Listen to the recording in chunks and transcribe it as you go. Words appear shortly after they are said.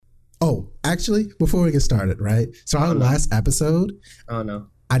Oh, actually, before we get started, right? So our last episode, Oh no.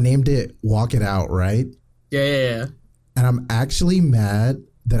 I named it "Walk It Out," right? Yeah. And I'm actually mad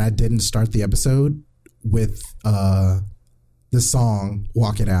that I didn't start the episode with the song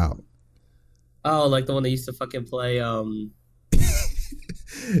 "Walk It Out." Oh, like the one that used to fucking play from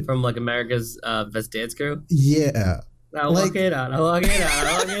like America's Best Dance Crew. Yeah. I walk it out. I walk it out.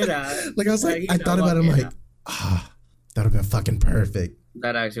 I walk it out. Like I was like, I thought about it. I'm like, that would have been fucking perfect.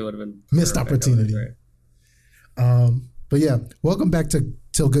 That actually would have been missed opportunity. But yeah, welcome back to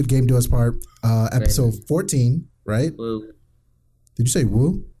Till Good Game Do Us Part, episode 14, right? Woo. Did you say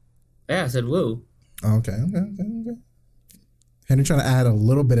woo? Yeah, I said woo. Okay. Henry trying to add a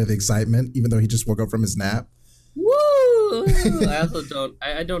little bit of excitement, even though he just woke up from his nap. Woo! I also don't.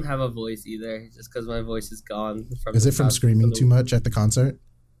 I don't have a voice either, just because my voice is gone. Is it from screaming too much at the concert?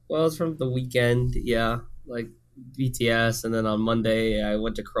 Well, it's from the weekend. Yeah, like BTS, and then on Monday I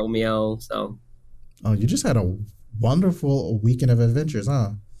went to Chromeo. So. Oh, you just had a wonderful weekend of adventures,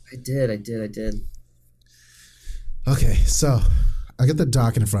 huh? I did. Okay, so I got the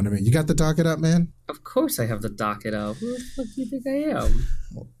docket in front of me. You got the docket up, man? Of course I have the docket out. Who the fuck do you think I am?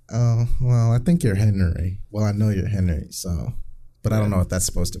 Oh, well, I think you're Henry. Well, I know you're Henry, so, but I don't know what that's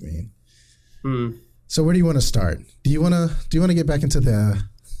supposed to mean. So where do you want to start? Do you want to get back into the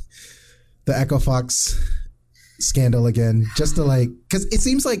Echo Fox scandal again? Just to because it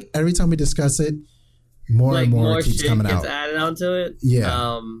seems like every time we discuss it, more and more keeps shit coming gets out. Added onto it.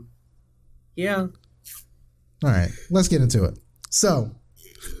 Yeah. Yeah. All right, let's get into it. So,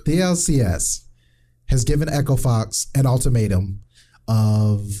 the LCS has given Echo Fox an ultimatum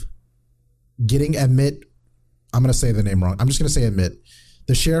of getting Admit. I'm going to say the name wrong. I'm just going to say Admit.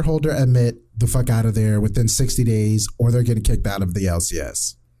 The shareholder Admit the fuck out of there within 60 days, or they're getting kicked out of the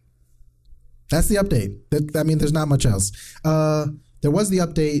LCS. That's the update. I mean, there's not much else. There was the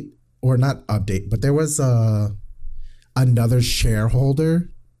update, or not update, but there was another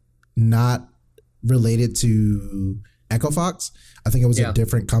shareholder not related to Echo Fox. I think it was a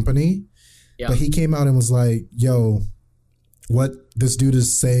different company. Yeah. But he came out and was like, yo, what this dude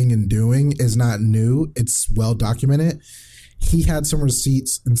is saying and doing is not new. It's well documented. He had some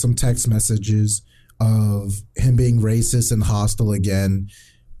receipts and some text messages of him being racist and hostile again.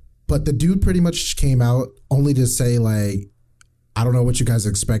 But the dude pretty much came out only to say, like, I don't know what you guys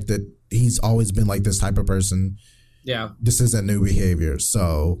expected. He's always been like this type of person. Yeah. This isn't new behavior.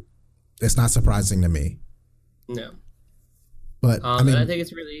 So it's not surprising to me. No. But I mean, I think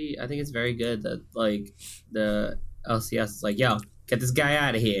it's very good that like the LCS is like, yo, get this guy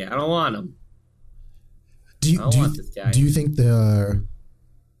out of here. I don't want him. I don't want this guy. Do you think the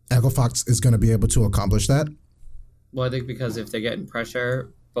Echo Fox is going to be able to accomplish that? Well, I think because if they're getting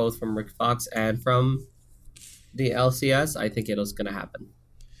pressure both from Rick Fox and from the LCS, I think it's going to happen.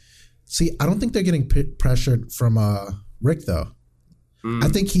 See, I don't think they're getting pressured from Rick though. I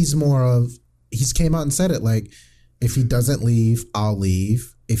think he's he's came out and said it like, if he doesn't leave, I'll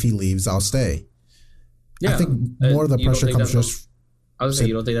leave. If he leaves, I'll stay. Yeah, I think more of the pressure comes just. I was saying,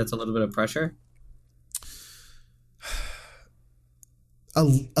 you don't think that's a little bit of pressure? A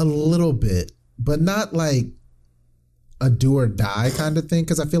little bit, but not like a do or die kind of thing.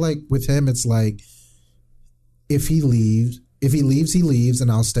 Because I feel like with him, it's like if he leaves, he leaves,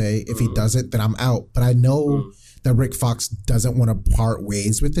 and I'll stay. If he doesn't, then I'm out. But I know that Rick Fox doesn't want to part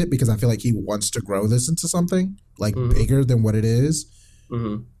ways with it because I feel like he wants to grow this into something like bigger than what it is.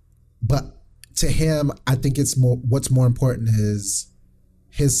 But to him, I think it's more. What's more important is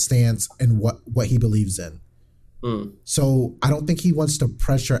his stance and what he believes in. So I don't think he wants to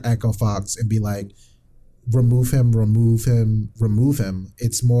pressure Echo Fox and be like, remove him.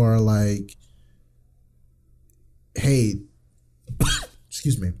 It's more like, hey,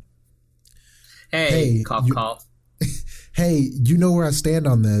 excuse me. Hey, cough. Hey, you know where I stand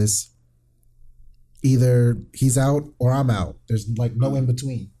on this. Either he's out or I'm out. There's like no in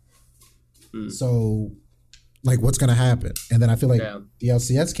between. So, like, what's going to happen? And then I feel like the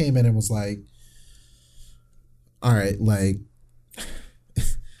LCS came in and was like, all right, like,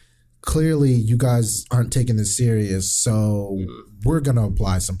 clearly you guys aren't taking this serious, so we're going to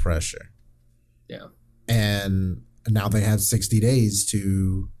apply some pressure. Yeah. And now they have 60 days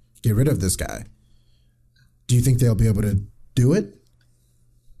to get rid of this guy. Do you think they'll be able to do it?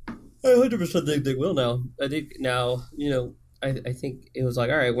 I 100% think they will now. I think now, I think it was like,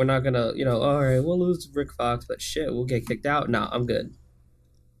 all right, we're not going to, all right, we'll lose Rick Fox, but shit, we'll get kicked out. No, I'm good.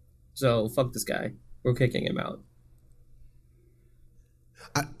 So fuck this guy. We're kicking him out.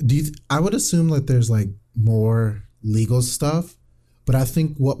 I would assume that there's like more legal stuff, But I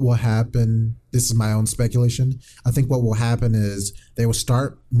think what will happen, this is my own speculation, I think what will happen is they will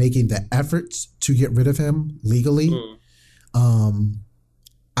start making the efforts to get rid of him legally.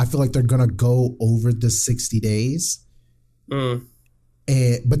 I feel like they're going to go over the 60 days. But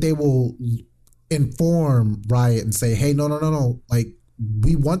they will inform Riot and say, hey, no. Like,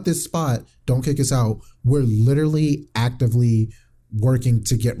 we want this spot. Don't kick us out. We're literally actively working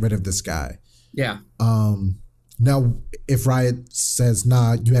to get rid of this guy. Yeah. Now, if Riot says,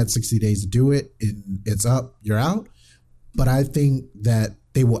 nah, you had 60 days to do it, and it's up, you're out. But I think that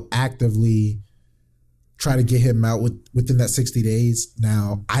they will actively try to get him out within that 60 days.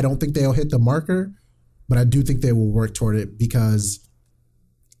 Now, I don't think they'll hit the marker, but I do think they will work toward it because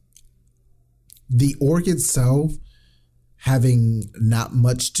the org itself having not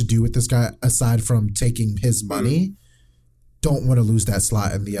much to do with this guy aside from taking his money, don't want to lose that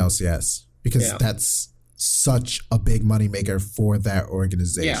slot in the LCS because that's such a big moneymaker for that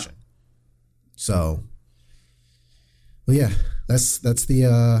organization. So, well, yeah, that's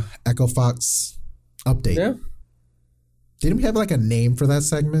the Echo Fox update. Yeah. Didn't we have like a name for that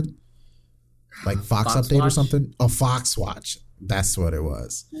segment? Like Fox Update Watch? Or something? Oh, Fox Watch. That's what it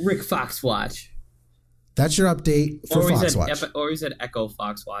was. Rick Fox Watch. That's your update for Fox Watch. Or he said Echo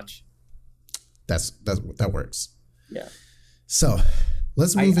Fox Watch. That works. Yeah. So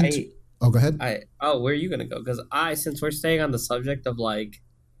let's move into. Go ahead. Where are you gonna go? Because since we're staying on the subject of like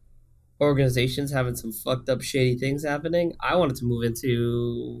organizations having some fucked up shady things happening, I wanted to move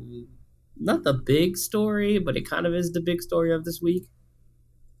into not the big story, but it kind of is the big story of this week.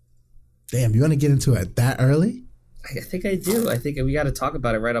 Damn, you want to get into it that early? I think I do. I think we got to talk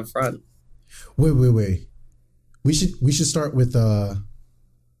about it right up front. Wait. We should start with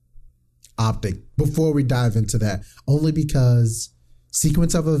Optic before we dive into that. Only because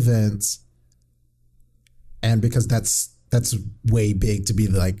sequence of events, and because that's way big to be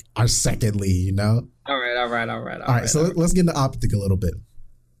like our second lead, you know? All right. So let's get into Optic a little bit.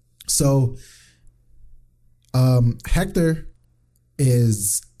 So, Hector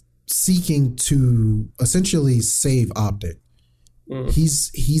is seeking to essentially save Optic.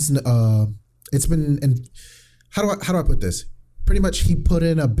 He's it's been, and how do I put this? Pretty much he put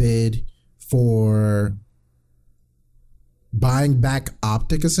in a bid for buying back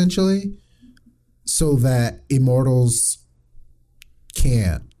Optic essentially so that Immortals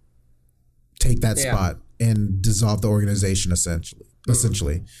can't take that spot and dissolve the organization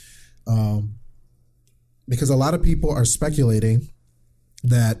essentially. Because a lot of people are speculating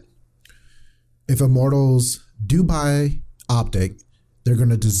that if Immortals do buy Optic, they're going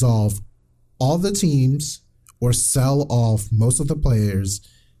to dissolve all the teams or sell off most of the players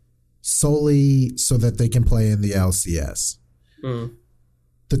solely so that they can play in the LCS.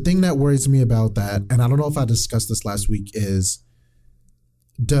 The thing that worries me about that, and I don't know if I discussed this last week, is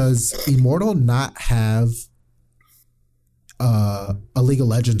does Immortal not have a League of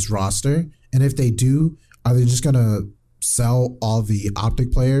Legends roster? And if they do, are they just going to sell all the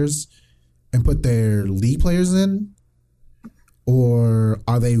Optic players and put their League players in? Or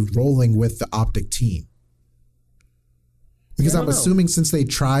are they rolling with the Optic team? Because I'm assuming since they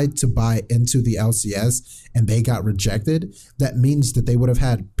tried to buy into the LCS and they got rejected, that means that they would have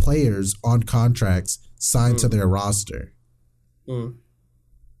had players on contracts signed to their roster.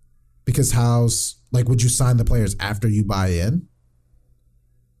 Because would you sign the players after you buy in?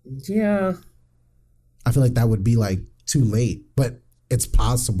 Yeah. I feel like that would be like too late, but it's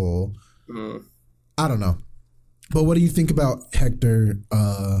possible. I don't know. But what do you think about Hector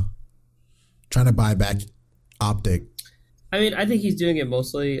trying to buy back Optic? I mean, I think he's doing it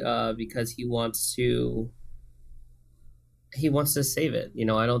mostly because he wants to save it. You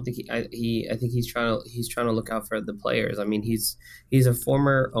know, I don't think I think he's trying to look out for the players. I mean, he's a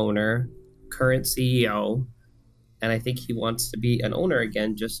former owner, current CEO, and I think he wants to be an owner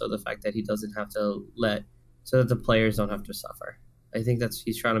again, just so the fact that he doesn't have to so that the players don't have to suffer. I think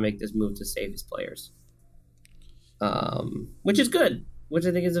he's trying to make this move to save his players. Which is good, which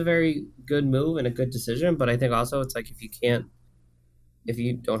I think is a very good move and a good decision. But I think also it's like if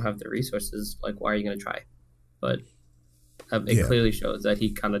you don't have the resources, like why are you going to try? But it clearly shows that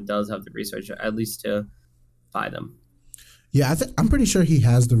he kind of does have the resources, at least to buy them. Yeah, I'm pretty sure he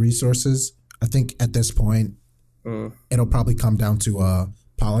has the resources. I think at this point, it'll probably come down to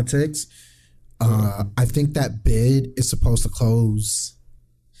politics. I think that bid is supposed to close,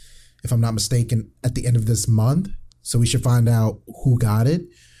 if I'm not mistaken, at the end of this month. So we should find out who got it.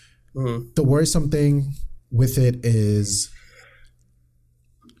 The worrisome thing with it is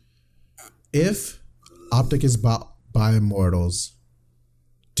if Optic is bought by Immortals,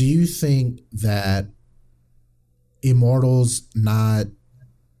 do you think that Immortals not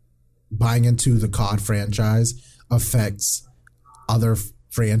buying into the COD franchise affects other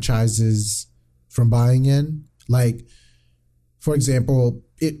franchises from buying in. Like, for example,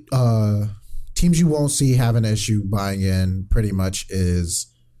 teams you won't see have an issue buying in pretty much is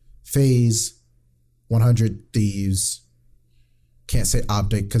FaZe, 100 Thieves. Can't say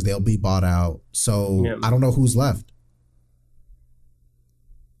Optic because they'll be bought out. So I don't know who's left.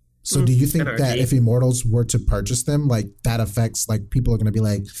 So do you think that if Immortals were to purchase them, like that affects, like people are going to be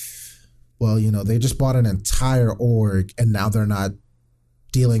like, well, you know, they just bought an entire org and now they're not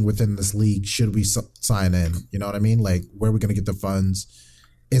dealing within this league. Should we sign in? You know what I mean? Like, where are we going to get the funds?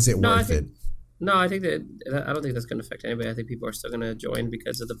 Is it worth it? No, I think that I don't think that's going to affect anybody. I think people are still going to join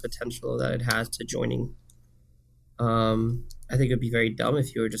because of the potential that it has to joining. I think it'd be very dumb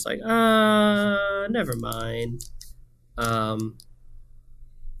if you were just like, never mind,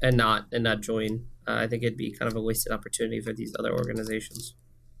 and not join. I think it'd be kind of a wasted opportunity for these other organizations.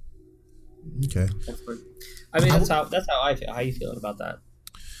 Okay. I mean, that's how I feel. How are you feeling about that?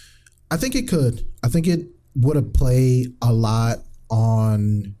 I think it could. I think it would have played a lot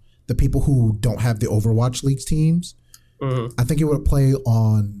on the people who don't have the Overwatch League teams. Mm-hmm. I think it would play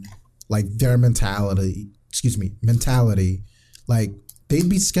on like their mentality. Like, they'd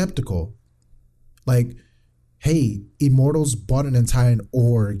be skeptical. Like, hey, Immortals bought an entire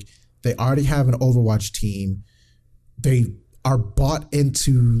org. They already have an Overwatch team. They are bought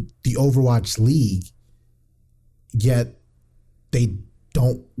into the Overwatch League, yet they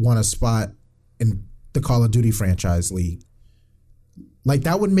don't want a spot in the Call of Duty franchise league. Like,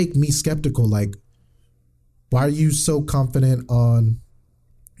 that would make me skeptical. Like, why are you so confident on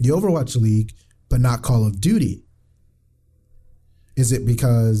the Overwatch League but not Call of Duty? Is it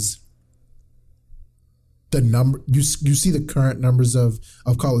because the number you see the current numbers of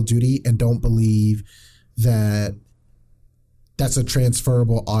Call of Duty and don't believe that that's a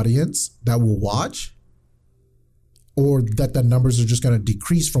transferable audience that will watch, or that the numbers are just going to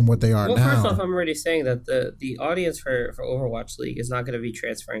decrease from what they are now? Well, first off, I'm already saying that the audience for Overwatch League is not going to be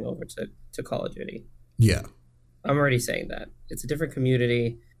transferring over to Call of Duty. Yeah. I'm already saying that. It's a different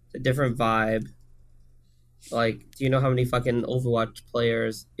community, it's a different vibe. Like, do you know how many fucking Overwatch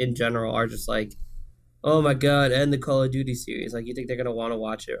players in general are just like, oh my god, end the Call of Duty series? Like, you think they're going to want to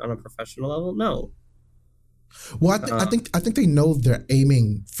watch it on a professional level? No. Well, I think they know they're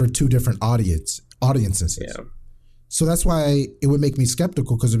aiming for two different audiences. Yeah. So that's why it would make me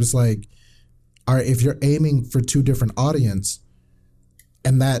skeptical, because it was like, all right, if you're aiming for two different audience,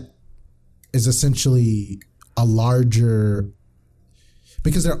 and that is essentially a larger,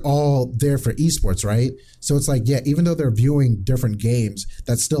 because they're all there for esports, right? So it's like, yeah, even though they're viewing different games,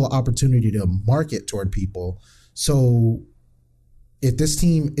 that's still an opportunity to market toward people. So if this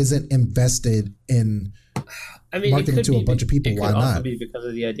team isn't invested in marketing to a bunch of people, why not? It could also be because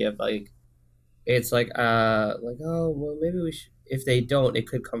of the idea of like, it's like, oh, well, maybe we should. If they don't, it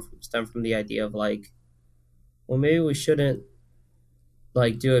could stem from the idea of like, well, maybe we shouldn't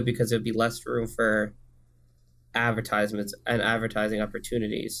like do it because there'd be less room for advertisements and advertising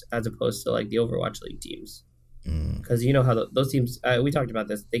opportunities as opposed to like the Overwatch League teams. Because you know how those teams, we talked about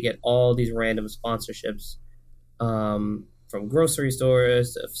this, they get all these random sponsorships from grocery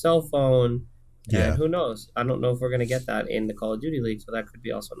stores to cell phone. Yeah. And who knows? I don't know if we're going to get that in the Call of Duty League, so that could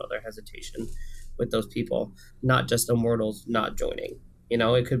be also another hesitation with those people, not just Immortals not joining. You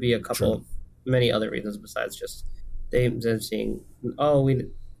know, it could be a couple, many other reasons besides just them seeing,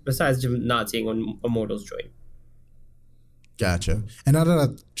 besides not seeing Immortals join. Gotcha. And now that I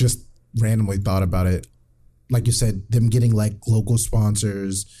just randomly thought about it, like you said, them getting like local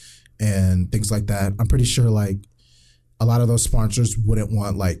sponsors and things like that, I'm pretty sure like a lot of those sponsors wouldn't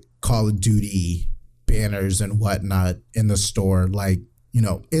want like Call of Duty banners and whatnot in the store. Like, you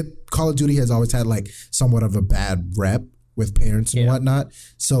know, Call of Duty has always had like somewhat of a bad rep with parents and whatnot.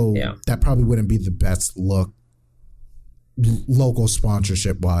 So that probably wouldn't be the best look local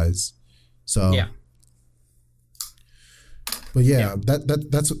sponsorship wise. So but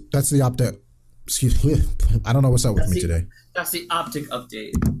that's the Optic. Excuse me, I don't know what's up with me today. That's the Optic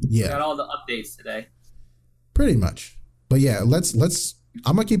update. Yeah, got all the updates today. Pretty much. But yeah, let's.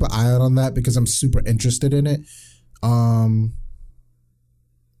 I'm gonna keep an eye out on that because I'm super interested in it.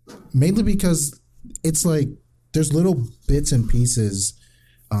 Mainly because it's like there's little bits and pieces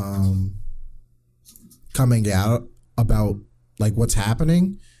coming out about like what's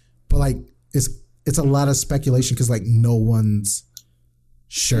happening, but like it's a lot of speculation because like no one's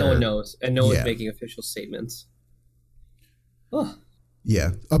sure. No one knows, and no one's making official statements. Oh.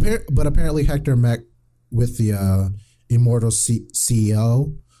 Yeah, but apparently Hector met with the Immortals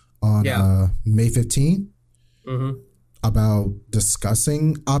CEO on May 15th. about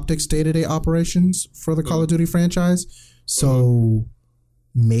discussing Optic's day-to-day operations for the Call of Duty franchise. So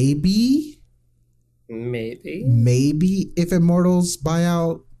maybe if Immortals buy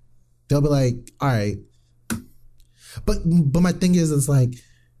out, they'll be like, all right. But my thing is, it's like,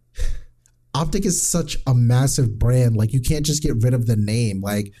 Optic is such a massive brand. Like, you can't just get rid of the name.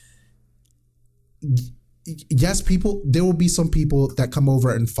 Like, yes, there will be some people that come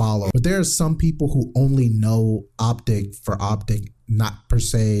over and follow, but there are some people who only know Optic for Optic, not per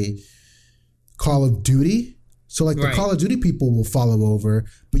se Call of Duty. So like the Call of Duty people will follow over,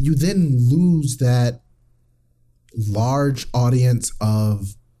 but you then lose that large audience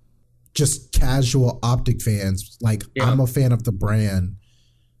of just casual Optic fans. Like, I'm a fan of the brand.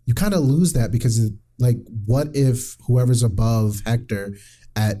 You kind of lose that because, like, what if whoever's above Hector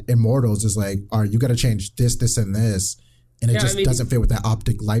at Immortals is like, all right, you got to change this, this, and this, and it doesn't fit with that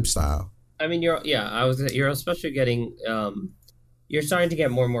Optic lifestyle. I mean, you're especially getting, you're starting to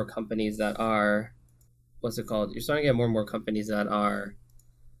get more and more companies that are, what's it called? You're starting to get more and more companies that are,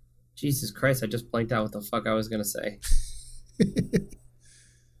 Jesus Christ, I just blanked out what the fuck I was going to say.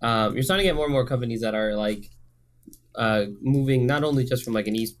 You're starting to get more and more companies that are like moving not only just from like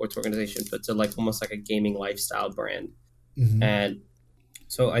an esports organization, but to like almost like a gaming lifestyle brand. And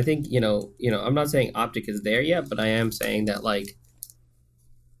so I think, I'm not saying Optic is there yet, but I am saying that like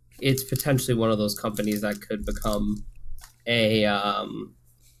it's potentially one of those companies that could become a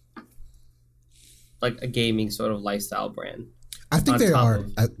like a gaming sort of lifestyle brand. I think they are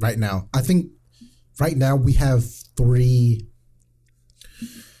right now. I think right now we have three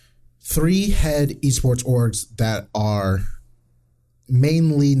head esports orgs that are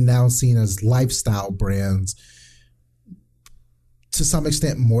mainly now seen as lifestyle brands, to some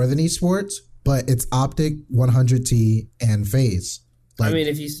extent more than esports, but it's Optic, 100T, and FaZe. Like, I mean,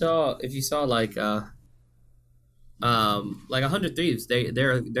 if you saw like 100 Thieves,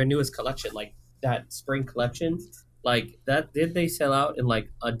 their newest collection, like that spring collection, like that, did they sell out in like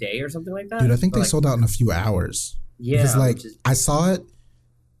a day or something like that? Dude, I think they sold out in a few hours. Yeah, because like I saw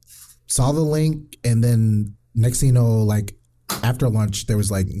the link, and then next thing you know, like after lunch there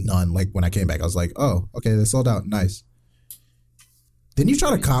was like none. Like when I came back, I was like, oh, okay, they sold out. Nice. Didn't you try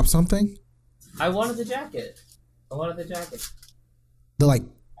to cop something? I wanted the jacket. The like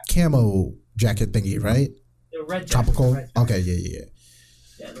camo jacket thingy, right? The red jacket. Tropical. The red jacket. Okay, yeah.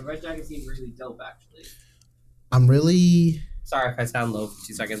 Yeah, the red jacket seemed really dope, actually. I'm really sorry if I sound low for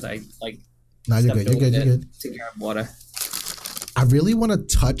 2 seconds. I like. No, you're good. You're good. To grab water. I really want to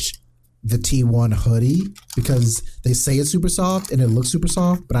touch the T1 hoodie because they say it's super soft and it looks super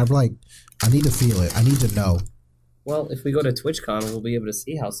soft, but I need to feel it. I need to know. Well, if we go to TwitchCon, we'll be able to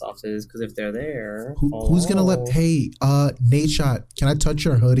see how soft it is, because if they're there... Who's going to let... Hey, Nadeshot, can I touch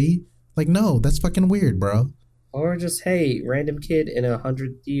your hoodie? Like, no, that's fucking weird, bro. Or just, hey, random kid in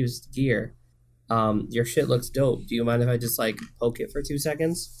 100 Thieves gear. Your shit looks dope. Do you mind if I just, like, poke it for 2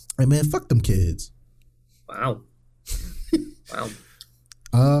 seconds? Hey, man, fuck them kids. Wow. Wow.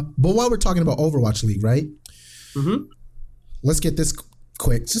 But while we're talking about Overwatch League, right? Mm-hmm. Let's get this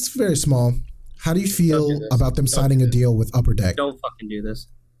quick. Just very small. How do you feel about them signing a deal with Upper Deck? Don't fucking do this.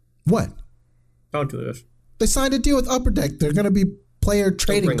 What? Don't do this. They signed a deal with Upper Deck. They're going to be player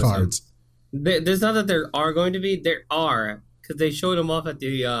trading cards. There's not that there are going to be. There are, because they showed them off at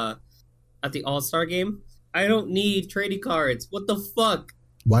the All-Star game. I don't need trading cards. What the fuck?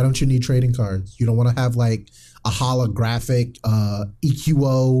 Why don't you need trading cards? You don't want to have like a holographic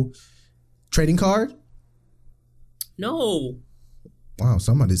EQO trading card? No. Wow,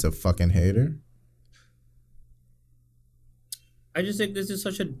 somebody's a fucking hater. I just think this is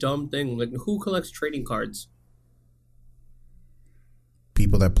such a dumb thing. Like, who collects trading cards?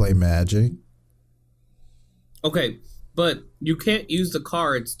 People that play Magic. Okay, but you can't use the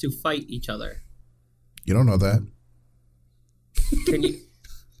cards to fight each other. You don't know that. Can you?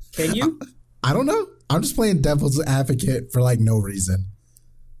 Can you? I don't know. I'm just playing devil's advocate for like no reason.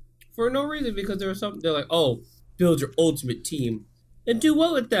 For no reason, because there was something. They're like, oh, build your ultimate team. And do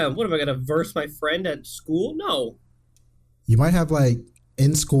what with them? What, am I going to verse my friend at school? No. You might have like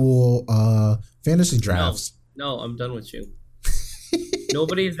in school fantasy drafts. No, I'm done with you.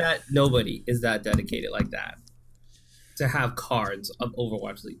 Nobody is that dedicated like that to have cards of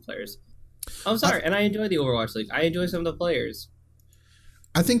Overwatch League players. I'm sorry, and I enjoy the Overwatch League. I enjoy some of the players.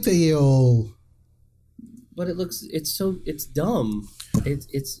 I think they'll. But it's dumb.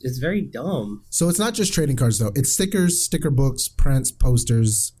 It's very dumb. So it's not just trading cards though. It's stickers, sticker books, prints,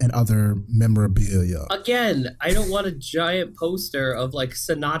 posters, and other memorabilia. Again, I don't want a giant poster of like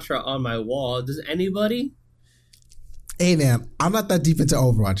Sinatra on my wall. Does anybody? Hey man, I'm not that deep into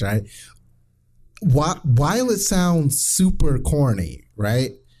Overwatch, right? while it sounds super corny,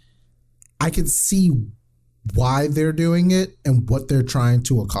 right? I can see why they're doing it and what they're trying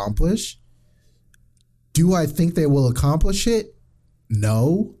to accomplish. Do I think they will accomplish it?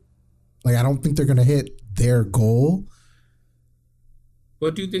 No. Like, I don't think they're going to hit their goal.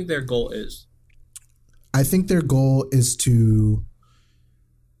 What do you think their goal is? I think their goal is to,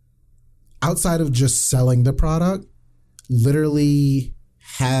 outside of just selling the product, literally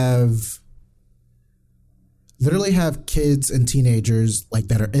have kids and teenagers like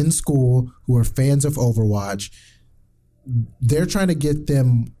that are in school who are fans of Overwatch. They're trying to get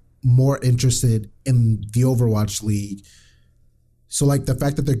them more interested in the Overwatch League. So like the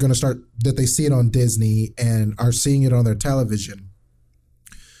fact that they're going to start, that they see it on Disney and are seeing it on their television,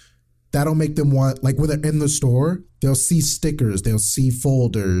 that'll make them want, like when they're in the store, they'll see stickers, they'll see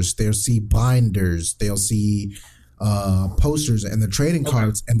folders, they'll see binders, they'll see posters and the trading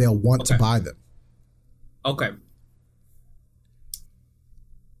cards, and they'll want to buy them. Okay.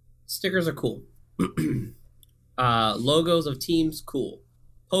 Stickers are cool. Logos of teams, cool.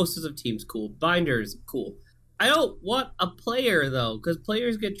 Posters of teams, cool. Binders, cool. I don't want a player, though, because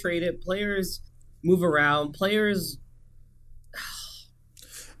players get traded, players move around, players...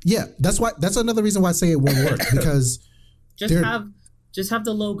 Yeah, that's another reason why I say it won't work, because... just have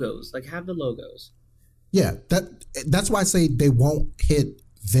the logos. Like, have the logos. Yeah, that's why I say they won't hit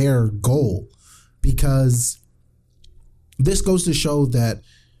their goal, because this goes to show that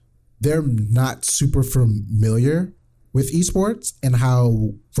they're not super familiar with esports and how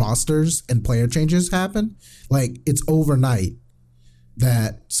rosters and player changes happen. Like, it's overnight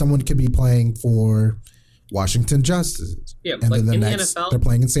that someone could be playing for Washington Justice. Yeah, and like then the in next, the NFL, they're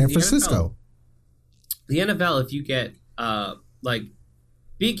playing in San Francisco. The NFL, if you get like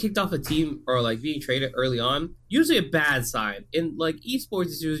being kicked off a team or like being traded early on, usually a bad sign. In like esports,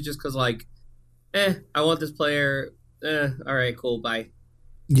 it's usually just because like, I want this player. All right, cool, bye.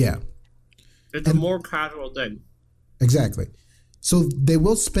 Yeah, it's a more casual thing. Exactly. So they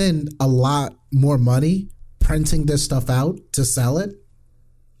will spend a lot more money printing this stuff out to sell it.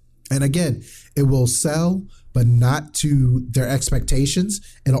 And again, it will sell, but not to their expectations.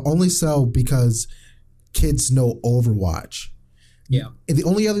 It'll only sell because kids know Overwatch. Yeah. And the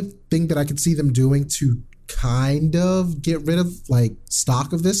only other thing that I could see them doing to kind of get rid of like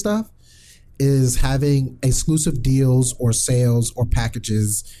stock of this stuff is having exclusive deals or sales or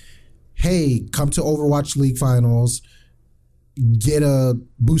packages. Hey, come to Overwatch League Finals, get a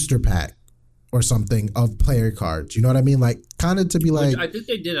booster pack or something of player cards. You know what I mean? Like, kind of to be like... I think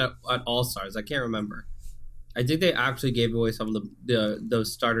they did at All-Stars. I can't remember. I think they actually gave away some of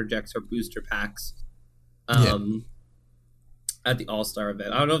those starter decks or booster packs at the All-Star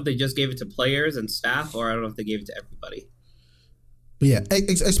event. I don't know if they just gave it to players and staff, or I don't know if they gave it to everybody. But yeah,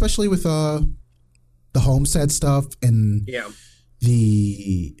 especially with the homestead stuff and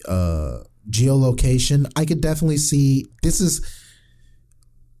the geolocation, I could definitely see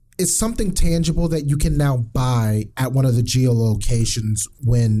it's something tangible that you can now buy at one of the geolocations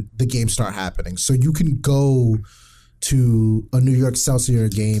when the games start happening. So you can go to a New York Excelsior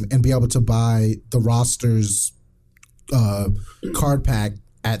game and be able to buy the roster's card pack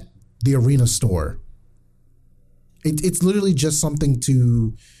at the arena store. It's literally just something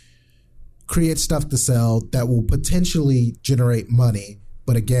to create stuff to sell that will potentially generate money.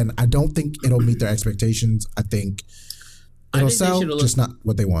 But again, I don't think it'll meet their expectations. I think it'll sell, just not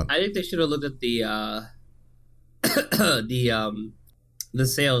what they want. I think they should have looked at the the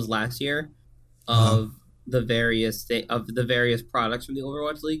sales last year of the various products from the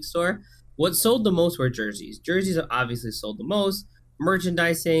Overwatch League store. What sold the most were jerseys. Jerseys have obviously sold the most.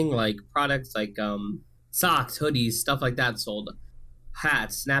 Merchandising, like products like socks, hoodies, stuff like that sold.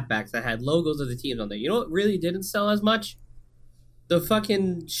 Hats, snapbacks that had logos of the teams on there. You know what really didn't sell as much? The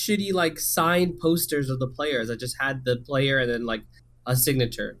fucking shitty like signed posters of the players that just had the player and then like a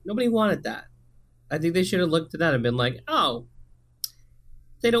signature. Nobody wanted that. I think they should have looked at that and been like, oh,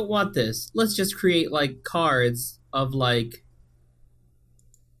 they don't want this. Let's just create like cards of the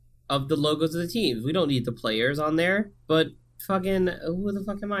logos of the teams. We don't need the players on there, but fucking who the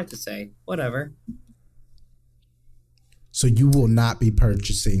fuck am I to say? Whatever. So you will not be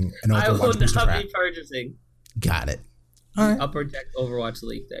purchasing an Overwatch booster pack? I will not be purchasing. Got it. All right. I'll protect Overwatch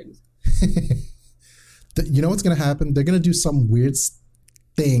League things. You know what's going to happen? They're going to do some weird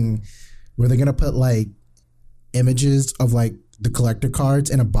thing where they're going to put like images of like the collector cards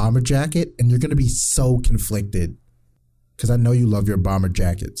in a bomber jacket, and you're going to be so conflicted because I know you love your bomber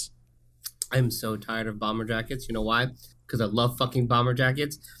jackets. I'm so tired of bomber jackets. You know why? Because I love fucking bomber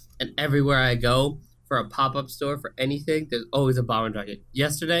jackets, and everywhere I go for a pop-up store for anything, there's always a bomber jacket.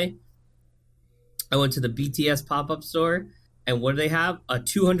 Yesterday, I went to the BTS pop-up store, and what do they have? A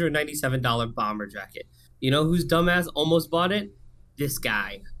 $297 bomber jacket. You know whose dumbass almost bought it? This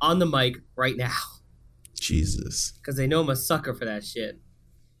guy on the mic right now. Jesus. Because they know I'm a sucker for that shit.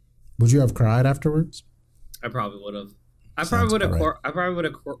 Would you have cried afterwards? I probably would have. I probably would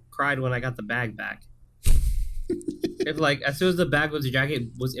have cried when I got the bag back. If like as soon as the bag with the jacket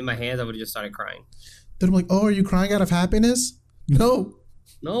was in my hands, I would have just started crying. Then I'm like, oh, are you crying out of happiness? No.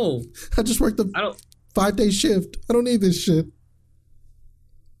 I just worked a 5-day shift. I don't need this shit.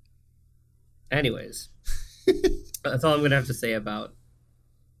 Anyways, that's all I'm gonna have to say about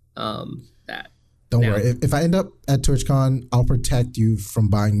that. Don't worry. If I end up at TwitchCon, I'll protect you from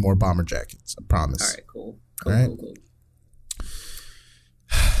buying more bomber jackets. I promise. All right, cool. All right. Cool.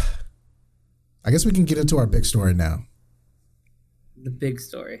 I guess we can get into our big story now. The big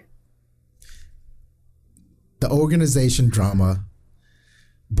story. The organization drama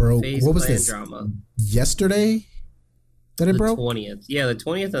broke. FaZe what was Clan this? Drama. Yesterday that it broke? The 20th. Yeah, the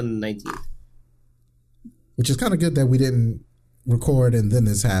 20th and the 19th. Which is kind of good that we didn't record and then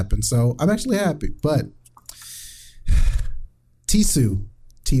this happened. So I'm actually happy. But Tfue.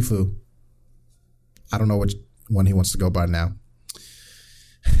 I don't know which one he wants to go by now.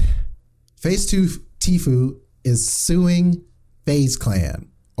 Phase 2 Tfue is suing FaZe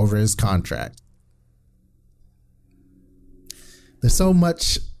Clan over his contract. There's so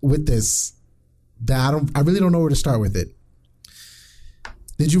much with this that I really don't know where to start with it.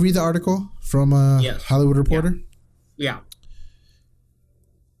 Did you read the article from yes. Hollywood Reporter? Yeah.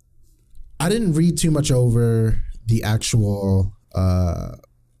 I didn't read too much over the actual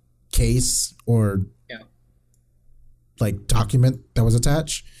case or like document that was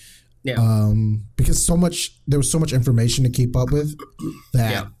attached. Yeah. Because there was so much information to keep up with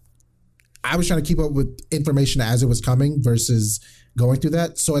that I was trying to keep up with information as it was coming versus going through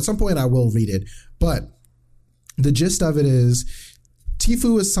that. So at some point I will read it. But the gist of it is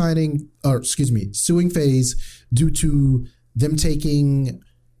Tfue is suing FaZe due to them taking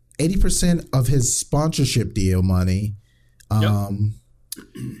 80% of his sponsorship deal money,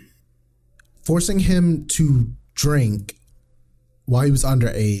 forcing him to drink while he was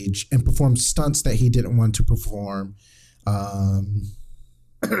underage and perform stunts that he didn't want to perform.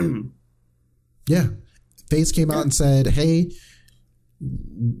 FaZe came out and said, hey,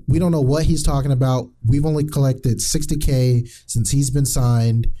 we don't know what he's talking about. We've only collected $60K since he's been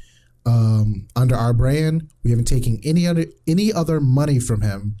signed under our brand. We haven't taken any other money from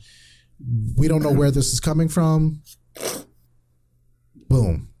him. We don't know where this is coming from.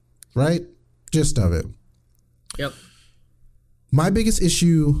 Boom. Right? Gist of it. Yep. My biggest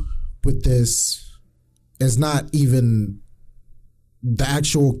issue with this is not even the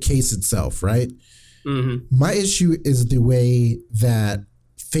actual case itself, right? Mm-hmm. My issue is the way that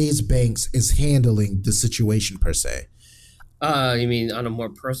FaZe Banks is handling the situation per se. You mean on a more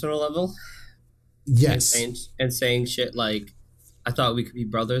personal level? Yes. And saying shit like, I thought we could be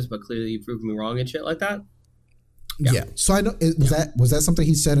brothers, but clearly you proved me wrong and shit like that? Yeah. So I know was that something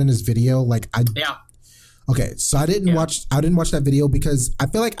he said in his video? Yeah. Okay, so I didn't watch that video because I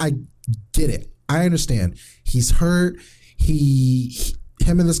feel like I get it. I understand. He's hurt.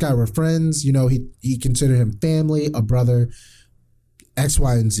 Him and this guy were friends. You know, he considered him family, a brother, X,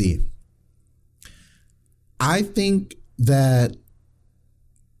 Y, and Z. I think that,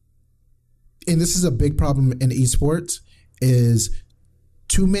 and this is a big problem in esports, is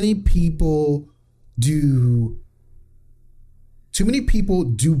too many people do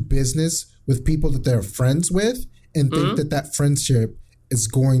business with people that they're friends with and think that friendship is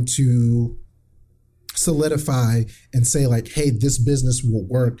going to solidify and say like, hey, this business will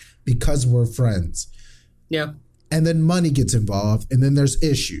work because we're friends. Yeah. And then money gets involved and then there's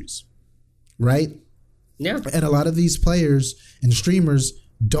issues, right? Yeah. And a lot of these players and streamers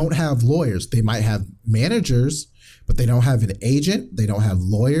don't have lawyers. They might have managers, but they don't have an agent. They don't have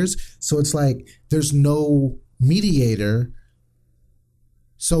lawyers. So it's like there's no mediator.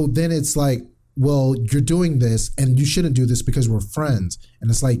 So then it's like, well, you're doing this and you shouldn't do this because we're friends. And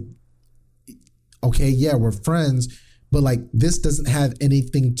it's like, okay, yeah, we're friends, but like this doesn't have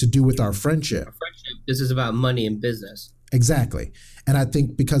anything to do with our friendship. This is about money and business. Exactly. And I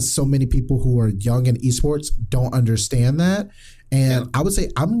think because so many people who are young in esports don't understand that. And I would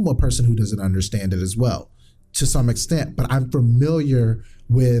say I'm a person who doesn't understand it as well to some extent, but I'm familiar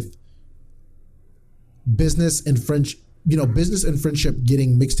with business and friendship. You know, business and friendship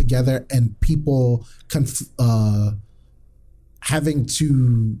getting mixed together and people having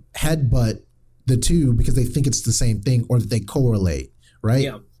to headbutt the two because they think it's the same thing or that they correlate, right?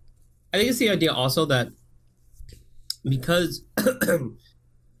 Yeah. I think it's the idea also that because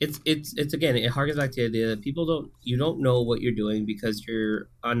it's again, it harkens back to the idea that you don't know what you're doing because you're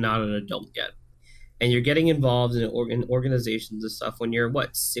not an adult yet, and you're getting involved in organizations and stuff when you're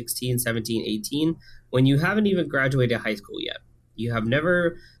what, 16, 17, 18, when you haven't even graduated high school yet.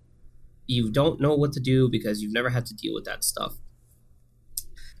 You don't know what to do because you've never had to deal with that stuff.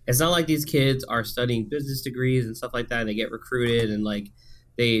 It's not like these kids are studying business degrees and stuff like that and they get recruited and like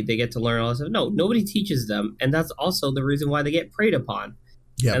they get to learn all this stuff. No, nobody teaches them, and that's also the reason why they get preyed upon.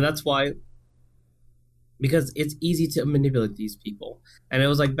 Yeah. And that's why, because it's easy to manipulate these people. And it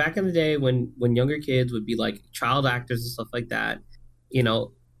was like back in the day when younger kids would be like child actors and stuff like that, you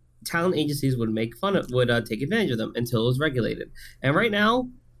know, talent agencies would take advantage of them until it was regulated. And right now,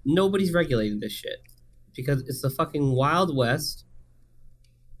 nobody's regulating this shit because it's the fucking Wild West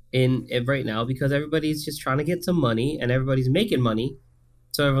in right now, because everybody's just trying to get some money and everybody's making money.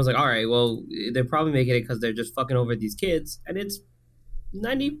 So everyone's like, all right, well, they're probably making it because they're just fucking over these kids. And it's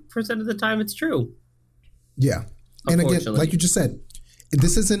 90% of the time it's true. Yeah. And again, like you just said,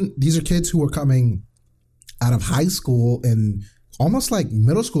 these are kids who are coming out of high school and almost like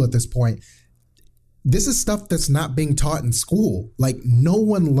middle school at this point. This is stuff that's not being taught in school. Like, no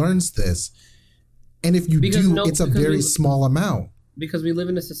one learns this. And if you it's a very small amount. Because we live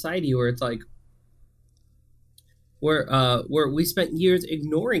in a society where it's like, where we spent years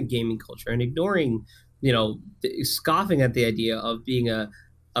ignoring gaming culture and ignoring, you know, scoffing at the idea of being a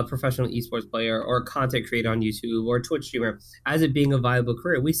professional esports player or a content creator on YouTube or a Twitch streamer as it being a viable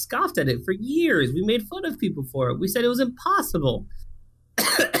career. We scoffed at it for years. We made fun of people for it. We said it was impossible.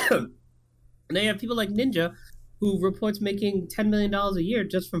 And then you have people like Ninja, who reports making $10 million a year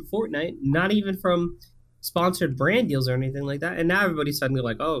just from Fortnite, not even from sponsored brand deals or anything like that. And now everybody's suddenly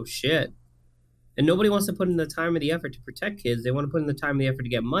like, oh, shit. And nobody wants to put in the time or the effort to protect kids. They want to put in the time and the effort to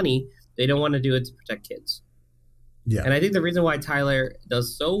get money. They don't want to do it to protect kids. Yeah. And I think the reason why Tyler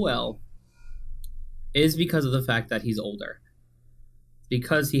does so well is because of the fact that he's older.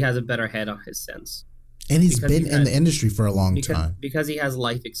 Because he has a better head on his sense. And he's been in the industry for a long time. Because he has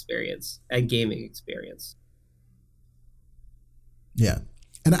life experience and gaming experience. Yeah.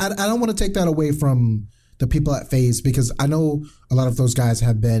 And I don't want to take that away from the people at FaZe, because I know a lot of those guys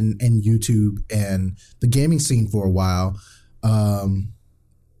have been in YouTube and the gaming scene for a while.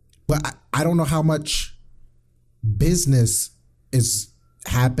 But I don't know how much business is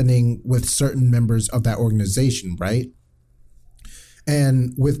happening with certain members of that organization, right?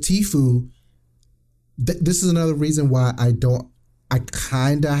 And with Tfue, this is another reason why I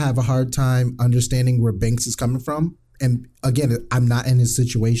kind of have a hard time understanding where Banks is coming from. And again, I'm not in his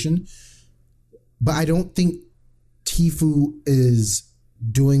situation, but I don't think Tfue is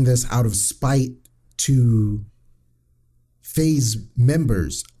doing this out of spite to FaZe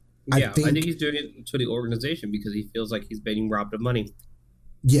members. Yeah, I think he's doing it to the organization because he feels like he's being robbed of money.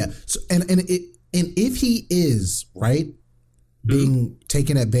 Yeah, so, and if he is, right, being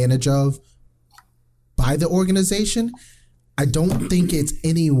taken advantage of by the organization, I don't think it's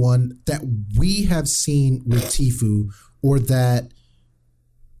anyone that we have seen with Tfue or that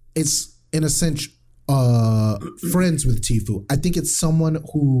it's in a sense friends with Tfue. I think it's someone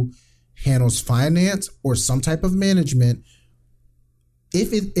who handles finance or some type of management.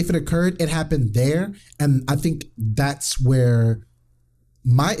 If it occurred, it happened there, and I think that's where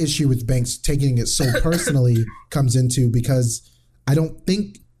my issue with Banks taking it so personally comes into, because I don't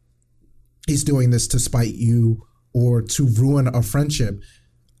think he's doing this to spite you or to ruin a friendship.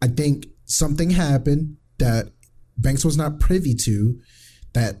 I think something happened that Banks was not privy to,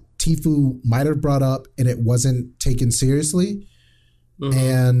 that Tfue might have brought up and it wasn't taken seriously. Mm-hmm.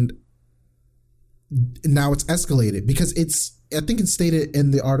 And now it's escalated because I think it's stated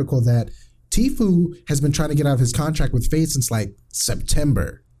in the article that Tfue has been trying to get out of his contract with FaZe since like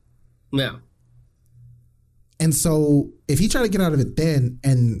September. Yeah. And so if he tried to get out of it then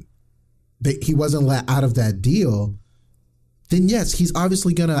and he wasn't let out of that deal, then yes, he's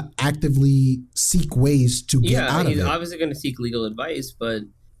obviously going to actively seek ways to get out of it. Yeah, he's obviously going to seek legal advice, but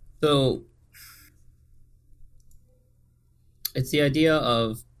so it's the idea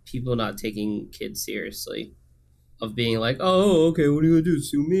of people not taking kids seriously, of being like, oh, okay, what are you going to do?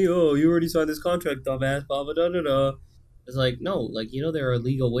 Sue me? Oh, you already signed this contract, dumbass, blah, blah, da, da, da. It's like, no, like, you know, there are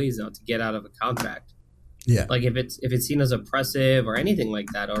legal ways now to get out of a contract. Yeah. Like if it's seen as oppressive or anything like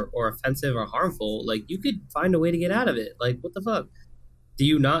that, or offensive or harmful, like you could find a way to get out of it. Like, what the fuck? Do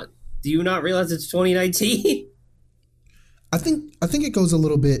you not realize it's 2019? I think it goes a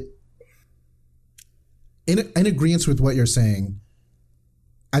little bit in agreement with what you're saying.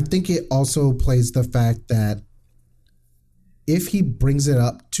 I think it also plays the fact that if he brings it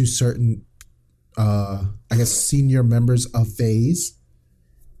up to certain, I guess, senior members of FaZe,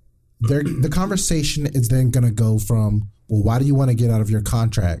 the conversation is then going to go from, well, why do you want to get out of your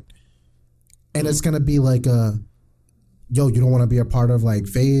contract? And it's going to be like yo, you don't want to be a part of like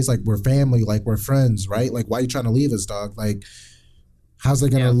FaZe? Like, we're family, like we're friends, right? Like, why are you trying to leave us, dog? Like, how's it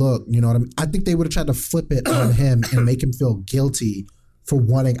going to look? You know what I mean? I think they would have tried to flip it on him and make him feel guilty for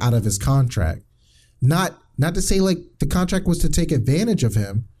wanting out of his contract. Not to say like the contract was to take advantage of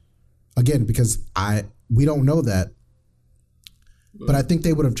him, again, because we don't know that. But I think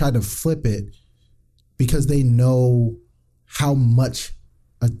they would have tried to flip it because they know how much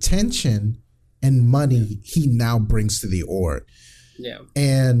attention and money he now brings to the org. Yeah.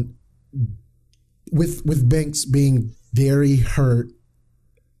 And with Banks being very hurt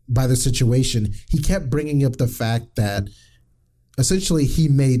by the situation, he kept bringing up the fact that essentially he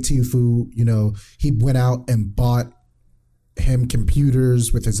made Tfue, you know, he went out and bought him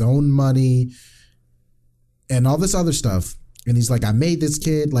computers with his own money and all this other stuff. And he's like, I made this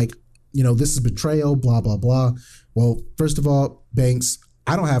kid, like, you know, this is betrayal, blah, blah, blah. Well, first of all, Banks,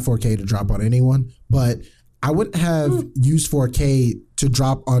 I don't have 4K to drop on anyone, but I wouldn't have used 4K to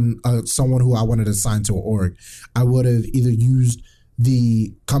drop on someone who I wanted to sign to an org. I would have either used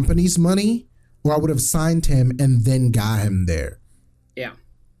the company's money or I would have signed him and then got him there. Yeah.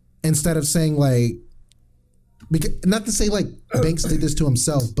 Instead of saying like, not to say like Banks did this to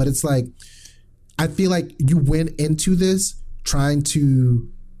himself, but it's like, I feel like you went into this trying to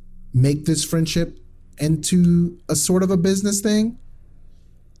make this friendship into a sort of a business thing.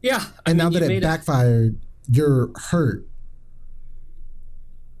 Yeah. And now that it backfired, you're hurt.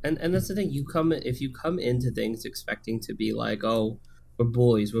 And that's the thing. If you come into things expecting to be like, oh, we're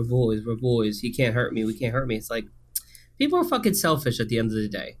boys. He can't hurt me. We can't hurt me. It's like, people are fucking selfish at the end of the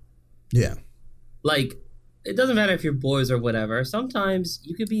day. Yeah. Like, it doesn't matter if you're boys or whatever. Sometimes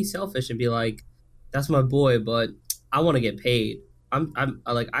you could be selfish and be like, that's my boy, but I want to get paid.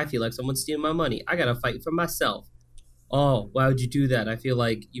 I feel like someone's stealing my money. I got to fight for myself. Oh, why would you do that? I feel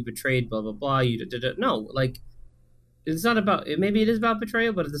like you betrayed, blah, blah, blah. No, like, it's not about, maybe it is about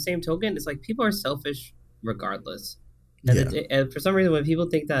betrayal, but at the same token, it's like people are selfish regardless. And, and for some reason, when people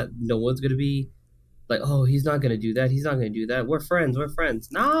think that no one's going to be like, oh, he's not going to do that. He's not going to do that. We're friends.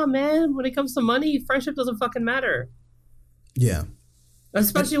 Nah, man, when it comes to money, friendship doesn't fucking matter. Yeah.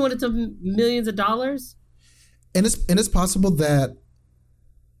 Especially when it's millions of dollars. And it's possible that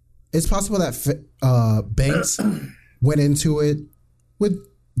Banks went into it with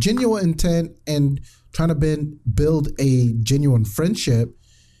genuine intent and trying to build a genuine friendship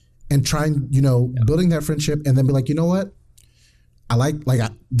and building that friendship and then be like, you know what?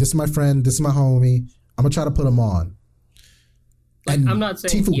 This is my friend, this is my homie. I'm gonna try to put him on. And I'm not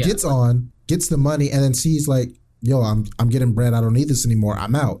saying Tfue gets the money and then sees like, yo, I'm getting bread. I don't need this anymore.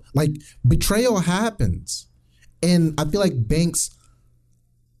 I'm out. Like, betrayal happens. And I feel like Banks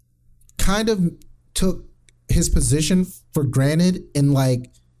kind of took his position for granted in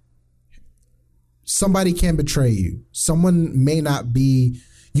like, somebody can betray you. Someone may not be,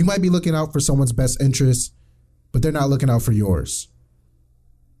 you might be looking out for someone's best interest, but they're not looking out for yours.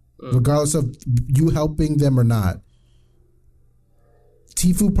 Regardless of you helping them or not.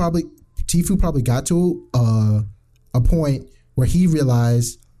 Tfue probably got to a point where he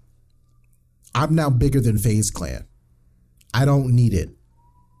realized, I'm now bigger than FaZe Clan. I don't need it.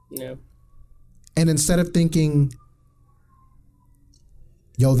 Yeah. And instead of thinking,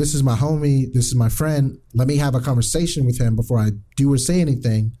 yo, this is my homie, this is my friend, let me have a conversation with him before I do or say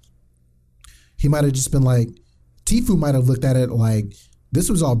anything, he might have just been like, Tfue might have looked at it like, this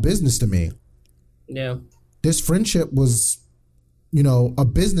was all business to me. Yeah. This friendship was, a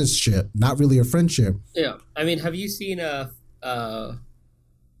business ship, not really a friendship. Yeah. I mean, have you seen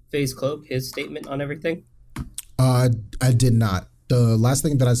FaZe Cloak, his statement on everything? I did not. The last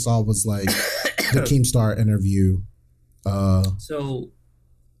thing that I saw was like the Keemstar interview. With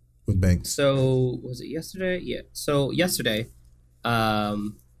Banks. So was it yesterday? Yeah. So yesterday,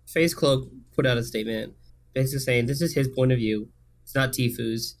 FaZe Cloak put out a statement basically saying this is his point of view. It's not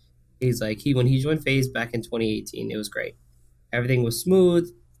Tfue's. He's like, when he joined FaZe back in 2018, it was great. Everything was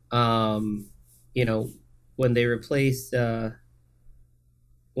smooth. When they replaced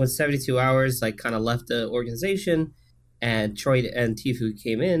when 72 Hours like kind of left the organization and Troy and Tfue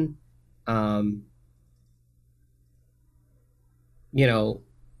came in,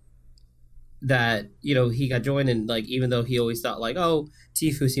 that he got joined, and like even though he always thought like, oh,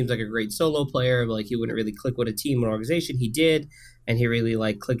 Tfue seems like a great solo player, but like he wouldn't really click with a team or organization, he did, and he really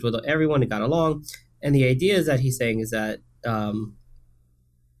like clicked with everyone and got along. And the idea is that he's saying is that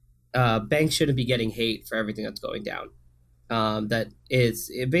Banks shouldn't be getting hate for everything that's going down. that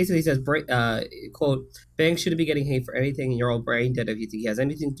it basically says, quote, banks shouldn't be getting hate for anything, and you're all brain dead if you think he has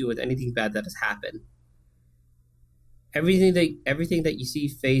anything to do with anything bad that has happened. Everything that you see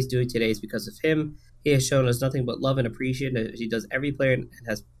FaZe doing today is because of him. He has shown us nothing but love and appreciation that he does every player and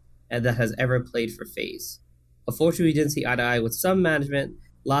that has ever played for FaZe. Unfortunately, we didn't see eye to eye with some management.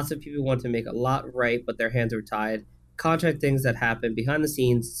 Lots of people want to make a lot right, but their hands are tied. Contract things that happen behind the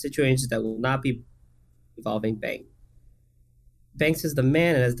scenes, situations that will not be involving Banks. Banks is the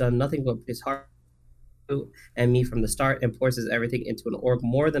man and has done nothing but his heart and me from the start, and pours everything into an org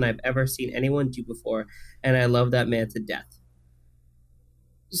more than I've ever seen anyone do before, and I love that man to death.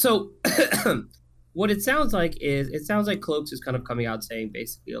 So what it sounds like Cloaks is kind of coming out saying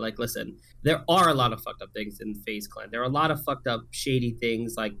basically like, listen, there are a lot of fucked up things in FaZe Clan. There are a lot of fucked up shady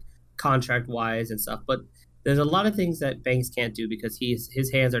things like contract wise and stuff, but there's a lot of things that Banks can't do because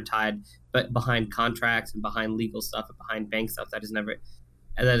his hands are tied but behind contracts and behind legal stuff and behind bank stuff that is never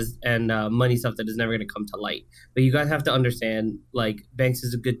money stuff that is never going to come to light. But you guys have to understand, like, Banks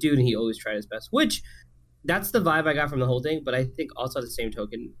is a good dude and he always tried his best, which that's the vibe I got from the whole thing. But I think also at the same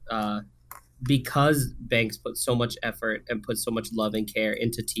token, because Banks put so much effort and put so much love and care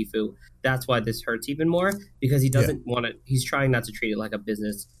into Tfue, that's why this hurts even more, because he doesn't want to, he's trying not to treat it like a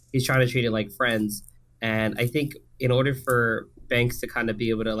business. He's trying to treat it like friends. And I think in order for Banks to kind of be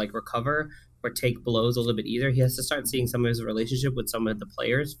able to like recover or take blows a little bit easier, he has to start seeing some of his relationship with some of the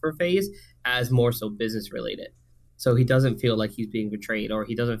players for FaZe as more so business related. So he doesn't feel like he's being betrayed, or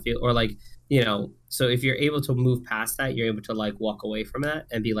he doesn't feel, or like, you know, so if you're able to move past that, you're able to like walk away from that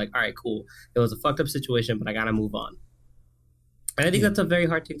and be like, all right, cool. It was a fucked up situation, but I got to move on. And I think that's a very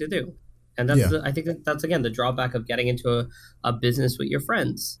hard thing to do. And that's I think that's, again, the drawback of getting into a business with your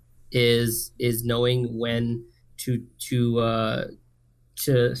friends is knowing when to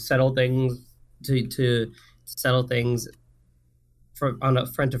settle things, to settle things on a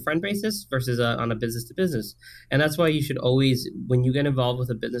friend-to-friend basis versus on a business-to-business. And that's why you should always, when you get involved with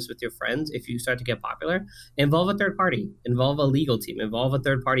a business with your friends, if you start to get popular, involve a third party, involve a legal team, involve a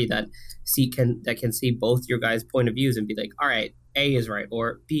third party that can see both your guys' point of views and be like, all right, A is right,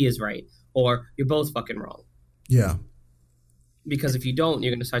 or B is right, or you're both fucking wrong. Yeah. Because if you don't,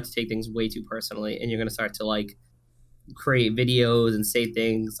 you're going to start to take things way too personally, and you're going to start to like create videos and say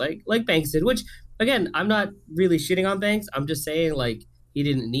things like Banks did, which, again, I'm not really shitting on Banks. I'm just saying, like, he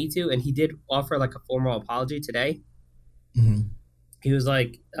didn't need to, and he did offer like a formal apology today. Mm-hmm. He was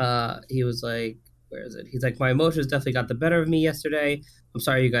like, where is it? He's like, my emotions definitely got the better of me yesterday. I'm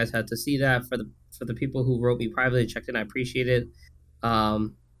sorry you guys had to see that. For the people who wrote me privately and checked in, I appreciate it.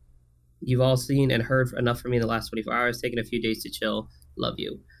 You've all seen and heard enough from me in the last 24 hours. Taking a few days to chill. Love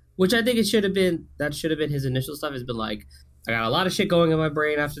you. Which I think should have been his initial stuff. Has been like, I got a lot of shit going in my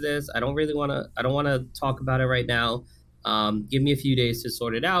brain after this. I don't want to talk about it right now. Give me a few days to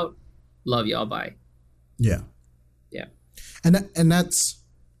sort it out. Love y'all. Bye. Yeah. Yeah. And that's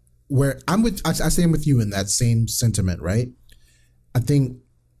where I stand with you in that same sentiment, right? I think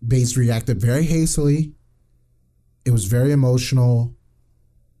Bates reacted very hastily. It was very emotional.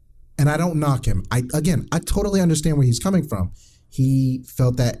 And I don't knock him. I totally understand where he's coming from. He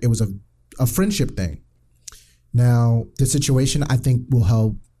felt that it was a friendship thing. Now, the situation, I think, will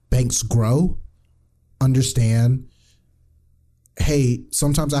help Banks grow, understand, hey,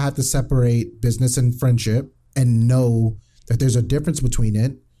 sometimes I have to separate business and friendship and know that there's a difference between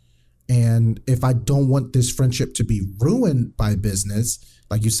it. And if I don't want this friendship to be ruined by business,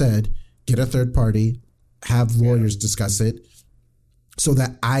 like you said, get a third party, have lawyers discuss it, so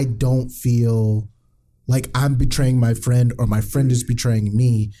that I don't feel like I'm betraying my friend or my friend is betraying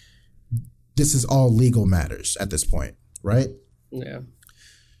me. This is all legal matters at this point, right? Yeah.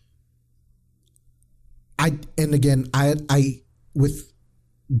 I with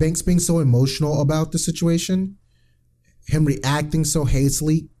Banks being so emotional about the situation, him reacting so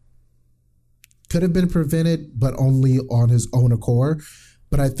hastily could have been prevented, but only on his own accord.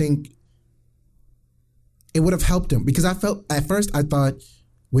 But I think it would have helped him, because I thought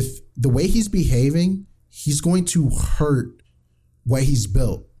with the way he's behaving, he's going to hurt what he's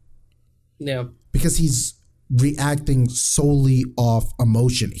built. Yeah. Because he's reacting solely off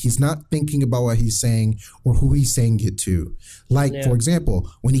emotion. He's not thinking about what he's saying or who he's saying it to. Like, for example,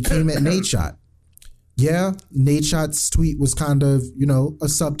 when he came at Nadeshot. Yeah, Nadeshot's tweet was kind of, a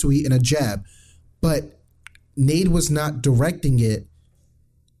subtweet and a jab. But Nade was not directing it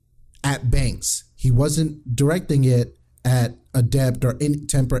at Banks. He wasn't directing it at Adept or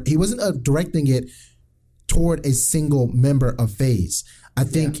Temper. He wasn't directing it toward a single member of FaZe. I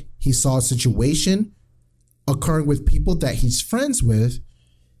think he saw a situation occurring with people that he's friends with,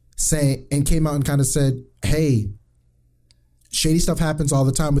 and came out and kind of said, hey, shady stuff happens all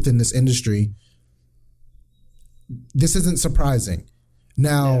the time within this industry. This isn't surprising.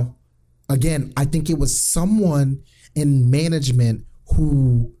 Now, again, I think it was someone in management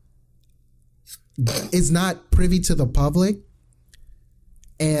who is not privy to the public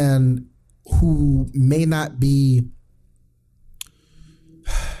and who may not be,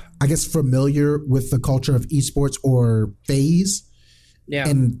 I guess, familiar with the culture of esports or FaZe. Yeah.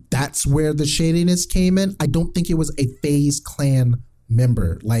 And that's where the shadiness came in. I don't think it was a FaZe clan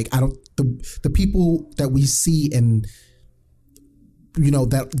member. Like, I don't, the people that we see and, you know,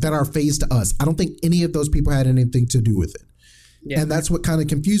 that are FaZe to us, I don't think any of those people had anything to do with it. Yeah. And that's what kind of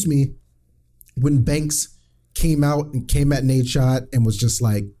confused me when Banks came out and came at Nadeshot and was just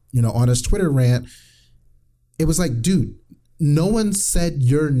like, you know, on his Twitter rant. It was like, dude, no one said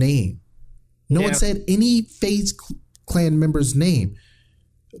your name. No one said any FaZe clan member's name.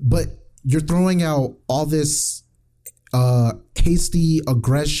 But you're throwing out all this hasty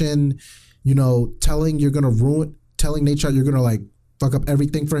aggression, you know, telling Nadeshot you're gonna like fuck up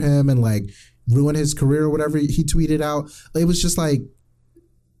everything for him and like ruin his career or whatever he tweeted out. It was just like,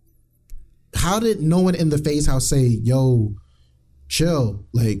 how did no one in the FaZe house say, yo, chill,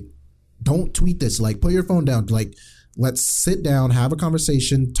 like, don't tweet this, like, put your phone down, like, let's sit down, have a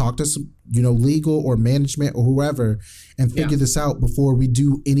conversation, talk to some, you know, legal or management or whoever and figure this out before we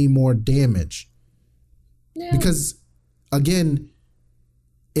do any more damage. Yeah. Because again,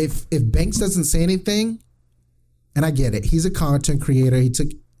 if Banks doesn't say anything, and I get it, he's a content creator,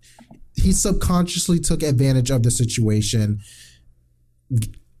 he subconsciously took advantage of the situation.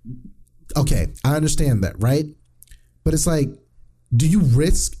 Okay, I understand that, right? But it's like, do you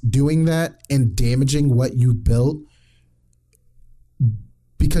risk doing that and damaging what you built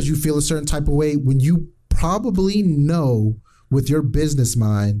because you feel a certain type of way when you probably know with your business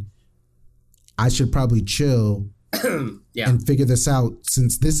mind, I should probably chill and figure this out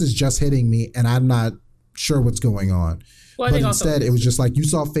since this is just hitting me and I'm not sure what's going on. Well, but instead, it was just like you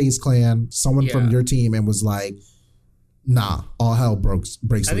saw FaZe Clan, someone from your team, and was like, nah, all hell breaks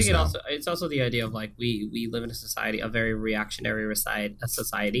loose. I think it's also the idea of like we live in a society, a very reactionary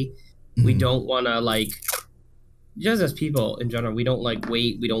society. Mm-hmm. We don't want to like, just as people in general, we don't like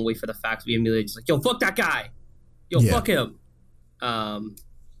wait. We don't wait for the facts. We immediately just like, yo, fuck that guy. Yo, fuck him. And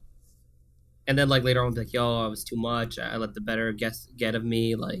then like later on, like, yo, I was too much. I let the better get of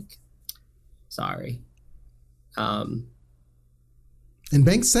me. Like, sorry. And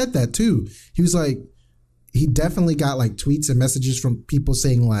Banks said that too. He was like, he definitely got like tweets and messages from people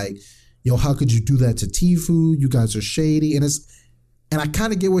saying like, yo, how could you do that to Tfue? You guys are shady. And I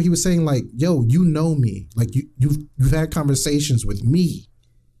kind of get what he was saying. Like, yo, you know me. Like you've had conversations with me.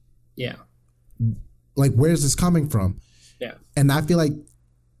 Yeah. Like, where's this coming from? Yeah. And I feel like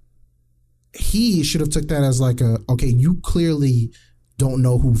he should have took that as like okay, you clearly don't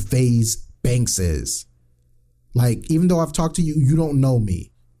know who FaZe Banks is. Like, even though I've talked to you, you don't know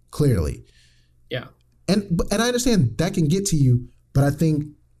me, clearly. Yeah. And I understand that can get to you, but I think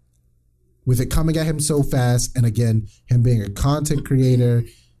with it coming at him so fast, and again, him being a content creator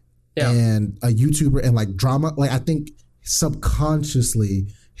and a YouTuber and like drama, like I think subconsciously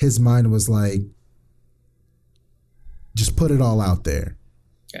his mind was like, just put it all out there.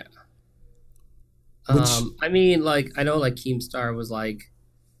 Yeah. I mean, like, I know like Keemstar was like,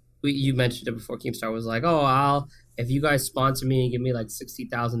 you mentioned it before. Keemstar was like, "Oh, if you guys sponsor me and give me like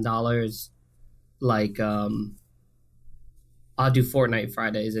 $60,000, like I'll do Fortnite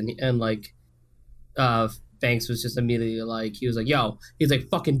Fridays." And like Banks was just immediately like, he was like, "Yo," he's like,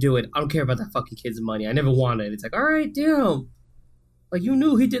 "Fucking do it. I don't care about that fucking kid's money. I never wanted it." It's like, all right, damn. Like, you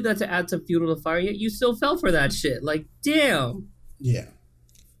knew he did that to add some fuel to the fire, yet you still fell for that shit. Like, damn. Yeah.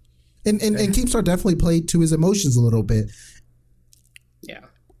 And Keemstar definitely played to his emotions a little bit. Yeah.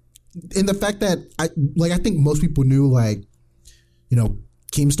 And the fact that I think most people knew, like, you know,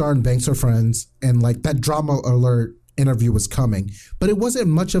 Keemstar and Banks are friends, and like that drama alert interview was coming, but it wasn't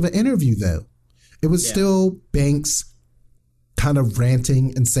much of an interview though. It was still Banks kind of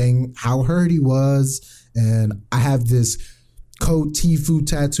ranting and saying how hurt he was, and I have this code Tfue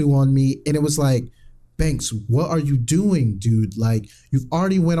tattoo on me, and it was like, Banks, what are you doing, dude? Like, you've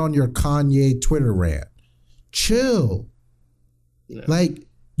already went on your Kanye Twitter rant. Chill. Yeah. Like,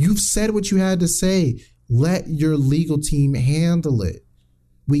 you've said what you had to say. Let your legal team handle it.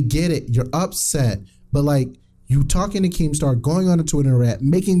 We get it. You're upset. But, like, you talking to Keemstar, going on a Twitter rant,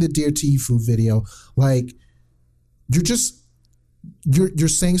 making the Dear Tfue video, like, you're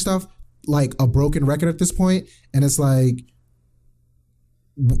saying stuff like a broken record at this point, and it's like,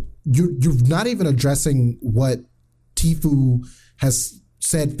 you're not even addressing what Tfue has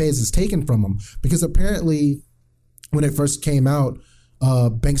said FaZe has taken from him, because apparently when it first came out,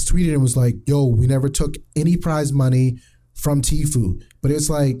 Banks tweeted and was like, yo, we never took any prize money from Tfue. But it's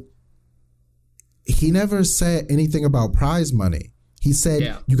like, he never said anything about prize money. He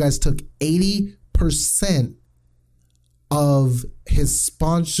said you guys took 80% of his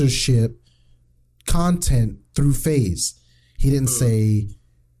sponsorship content through FaZe. He didn't say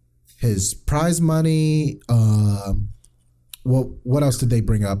his prize money. What else did they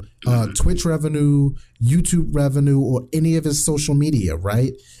bring up? Twitch revenue, YouTube revenue, or any of his social media,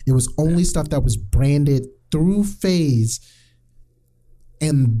 right? It was only stuff that was branded through FaZe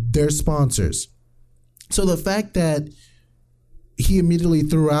and their sponsors. So the fact that he immediately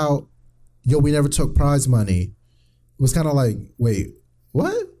threw out, yo, we never took prize money, was kind of like, wait,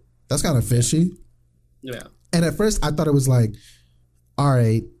 what? That's kind of fishy. Yeah. And at first I thought it was like, all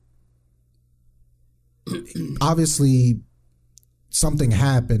right, obviously something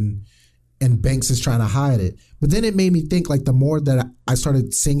happened and Banks is trying to hide it. But then it made me think, like, the more that I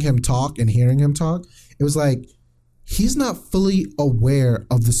started seeing him talk and hearing him talk, it was like, he's not fully aware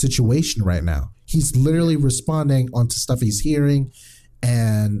of the situation right now. He's literally responding onto stuff he's hearing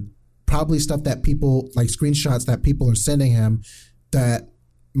and probably stuff that people, like screenshots that people are sending him that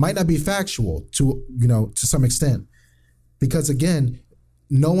might not be factual to some extent. Because again,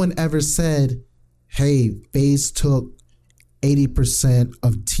 no one ever said, hey, FaZe took 80%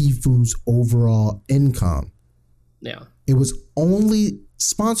 of Tfue's overall income. Yeah. It was only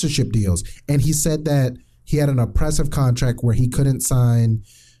sponsorship deals. And he said that he had an oppressive contract where he couldn't sign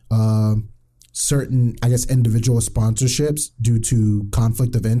certain, I guess, individual sponsorships due to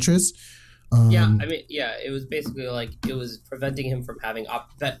conflict of interest. It was basically like it was preventing him from having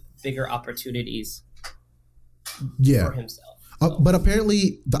bigger opportunities for himself. So. But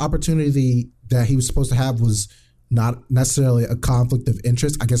apparently the opportunity that he was supposed to have was not necessarily a conflict of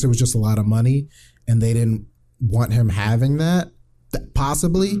interest. I guess it was just a lot of money and they didn't want him having that,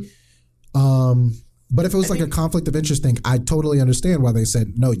 possibly. But if it was a conflict of interest thing, I totally understand why they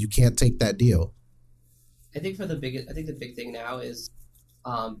said, no, you can't take that deal. I think the big thing now is,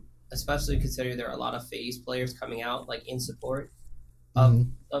 especially considering there are a lot of FaZe players coming out like in support of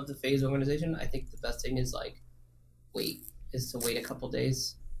the FaZe organization. I think the best thing is to wait a couple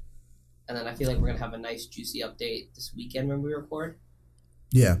days. And then I feel like we're going to have a nice juicy update this weekend when we record.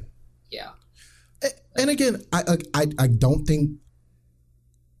 Yeah. Yeah. And again, I don't think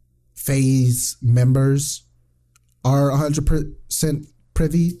FaZe members are 100%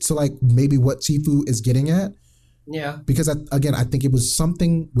 privy to like maybe what Tfue is getting at. Yeah. Because I think it was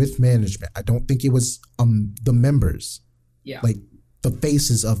something with management. I don't think it was the members. Yeah. Like the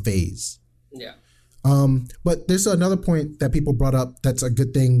faces of FaZe. Yeah. But there's another point that people brought up that's a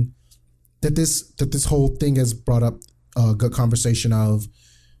good thing, that this whole thing has brought up a good conversation of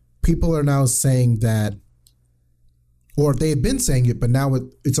people are now saying that, or they have been saying it, but now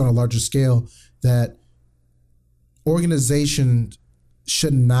it's on a larger scale, that organizations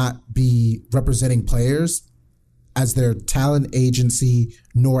should not be representing players as their talent agency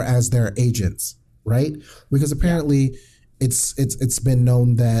nor as their agents, right? Because apparently it's been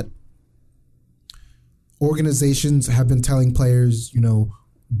known that organizations have been telling players,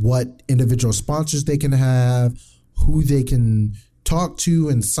 what individual sponsors they can have, who they can talk to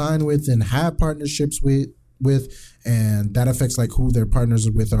and sign with and have partnerships with, and that affects like who their partners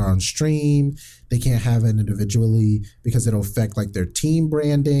with are on stream. They can't have it individually because it'll affect like their team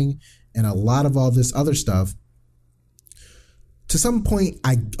branding and a lot of all this other stuff. To some point,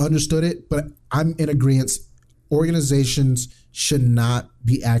 I understood it, but I'm in agreement. Organizations should not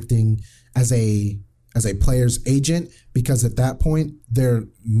be acting as a player's agent, because at that point they're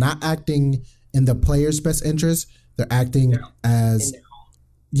not acting in the player's best interest. They're acting as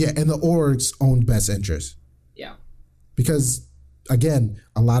in the org's own best interest. Yeah. Because again,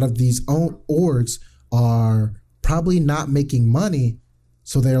 a lot of these orgs are probably not making money,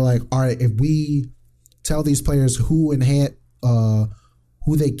 so they're like, all right, if we tell these players who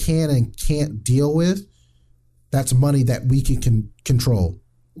they can and can't deal with, that's money that we can control.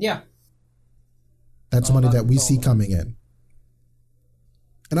 Yeah. That's money that we see coming in.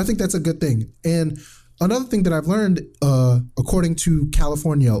 And I think that's a good thing. And another thing that I've learned, according to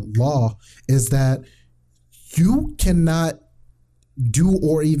California law, is that you cannot do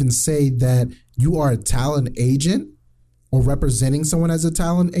or even say that you are a talent agent or representing someone as a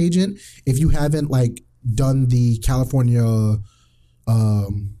talent agent if you haven't like done the California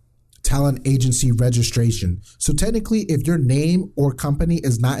talent agency registration. So technically, if your name or company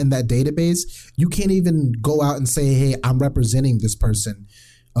is not in that database, you can't even go out and say, hey, I'm representing this person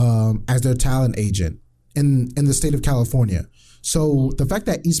as their talent agent in the state of California. So the fact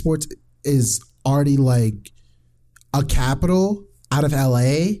that esports is already like a capital out of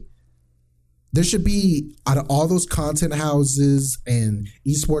LA, there should be, out of all those content houses and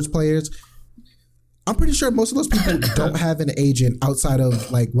esports players, I'm pretty sure most of those people don't have an agent outside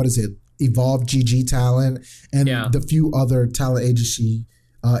of like, what is it? Evolve GG Talent and the few other talent agencies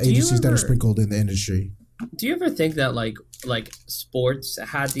that are sprinkled in the industry. Do you ever think that like sports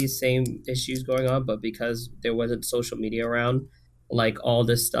had these same issues going on, but because there wasn't social media around, like all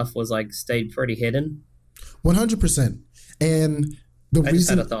this stuff was like stayed pretty hidden? 100%. And the reason, just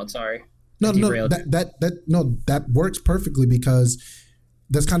had a thought. Sorry. No, that works perfectly, because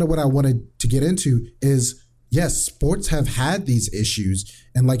that's kind of what I wanted to get into. Is yes, sports have had these issues,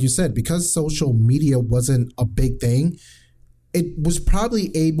 and like you said, because social media wasn't a big thing, it was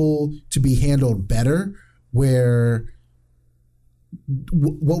probably able to be handled better. Where,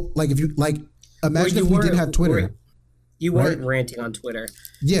 well, like if you like, imagine if we didn't have Twitter. You weren't ranting on Twitter.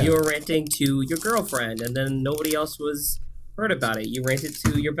 Yeah. You were ranting to your girlfriend, and then nobody else was heard about it. You ranted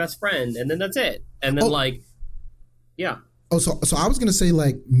to your best friend, and then that's it. And then so I was gonna say,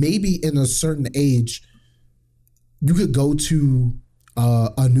 like, maybe in a certain age, you could go to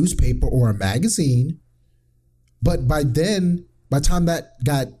a newspaper or a magazine, but by the time that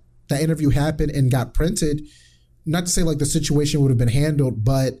interview happened and got printed, not to say like the situation would have been handled,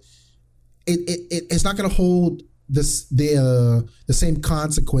 but it's not gonna hold the same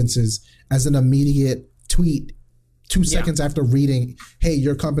consequences as an immediate tweet 2 seconds after reading, hey,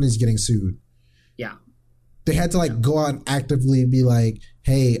 your company's getting sued. Yeah. They had to like go out and actively be like,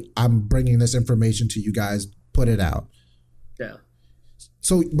 hey, I'm bringing this information to you guys, put it out. Yeah.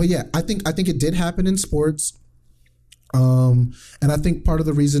 So, but yeah, I think it did happen in sports. And I think part of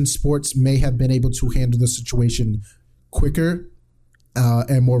the reason sports may have been able to handle the situation quicker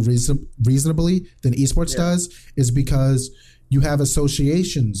and more reasonably than esports does is because you have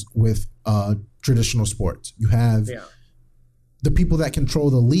associations with traditional sports. You have the people that control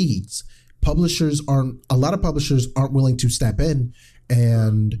the leagues. A lot of publishers aren't willing to step in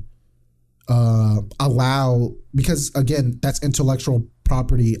and allow, because again, that's intellectual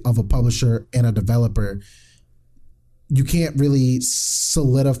property of a publisher and a developer. You can't really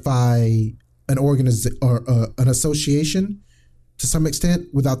solidify an organization or an association to some extent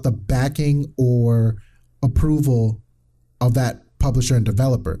without the backing or approval of that publisher and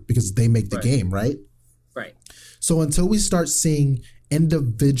developer, because they make the game, right? Right. So until we start seeing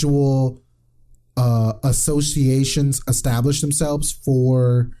individual associations establish themselves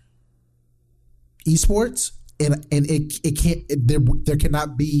for esports, and it can't, there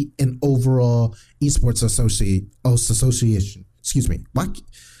cannot be an overall esports association. Excuse me.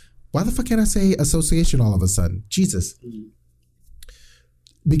 Why the fuck can't I say association all of a sudden? Jesus.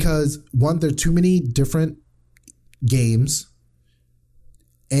 Because one, there are too many different games,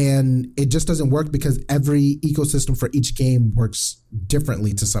 and it just doesn't work because every ecosystem for each game works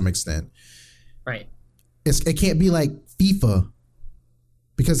differently to some extent. Right. It can't be like FIFA,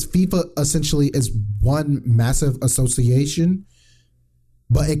 because FIFA essentially is one massive association,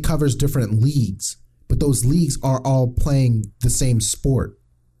 but it covers different leagues. But those leagues are all playing the same sport.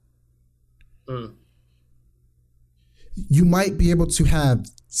 You might be able to have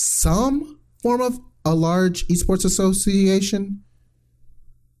some form of a large esports association,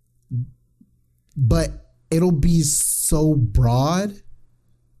 but it'll be so broad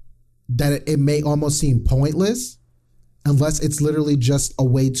that it may almost seem pointless unless it's literally just a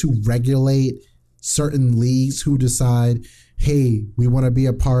way to regulate certain leagues who decide, hey, we want to be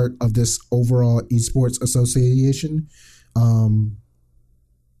a part of this overall esports association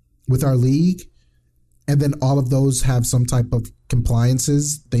with our league. And then all of those have some type of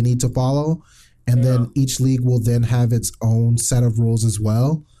compliances they need to follow. And then each league will then have its own set of rules as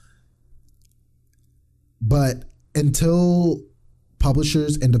well. But until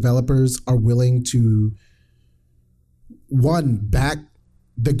publishers and developers are willing to, one, back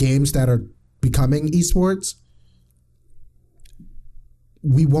the games that are becoming esports,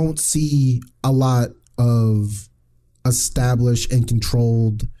 we won't see a lot of established and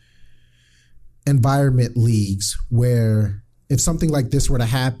controlled environment leagues where if something like this were to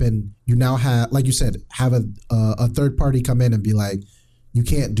happen, you now have, like you said, have a third party come in and be like, you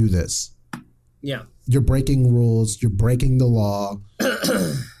can't do this. Yeah. You're breaking rules. You're breaking the law.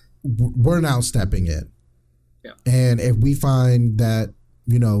 We're now stepping in. Yeah. And if we find that,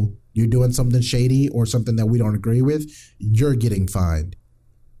 you know, you're doing something shady or something that we don't agree with, you're getting fined.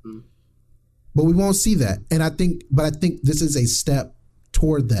 But we won't see that. And I think this is a step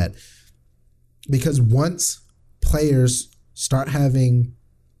toward that. Because once players start having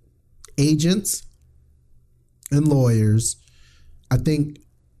agents and lawyers, I think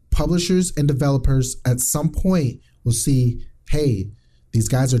publishers and developers at some point will see, hey, these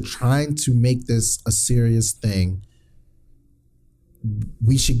guys are trying to make this a serious thing.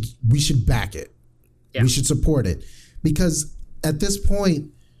 We should back it. Yeah. We should support it. Because at this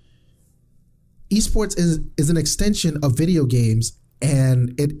point, esports is an extension of video games,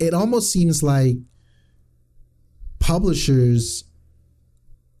 and it almost seems like publishers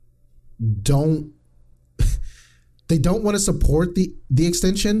don't want to support the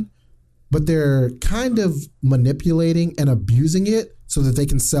extension, but they're kind of manipulating and abusing it so that they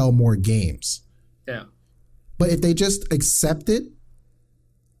can sell more games. Yeah. But if they just accept it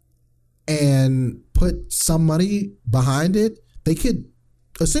and put some money behind it, they could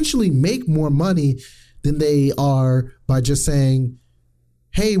essentially make more money than they are by just saying,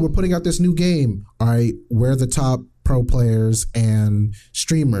 hey, we're putting out this new game. All right, we're the top pro players and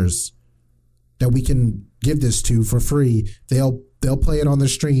streamers that we can give this to for free. They'll play it on their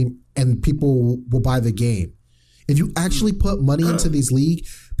stream and people will buy the game. If you actually put money into these league,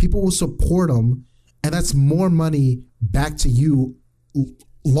 people will support them, and that's more money back to you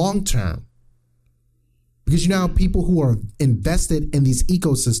long term. Because you now have people who are invested in these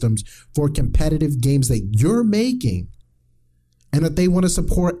ecosystems for competitive games that you're making, and that they want to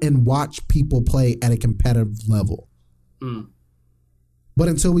support and watch people play at a competitive level. But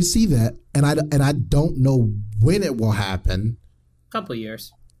until we see that, and I don't know when it will happen. Couple of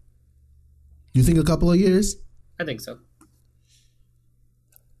years. You think a couple of years? I think so.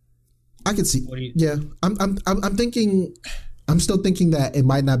 I could see. Yeah, I'm thinking. I'm still thinking that it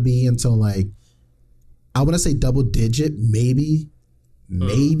might not be until like, I want to say double digit, maybe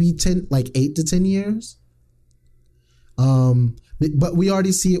 10, like 8 to 10 years. But we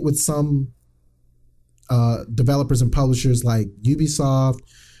already see it with some developers and publishers like Ubisoft,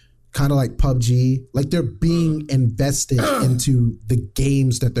 kind of like PUBG. Like they're being invested into the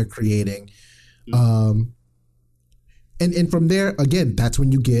games that they're creating. And from there, again, that's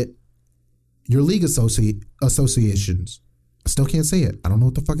when you get your league associations. I still can't say it. I don't know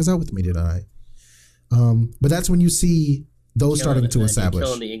what the fuck is up with me tonight. But that's when you see those starting to establish. You're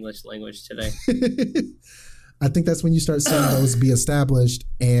killing the English language today. I think that's when you start seeing those be established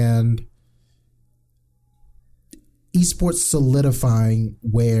and esports solidifying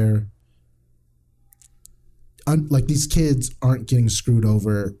where like these kids aren't getting screwed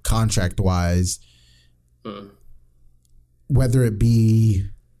over contract wise, whether it be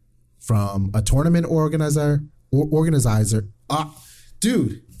from a tournament organizer.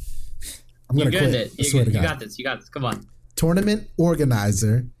 Dude, I'm going to quit. I swear to God. You got this. Come on. Tournament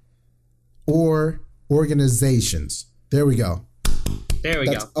organizer or organizations. There we go. There we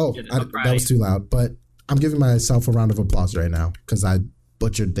go. Oh, that was too loud, but I'm giving myself a round of applause right now because I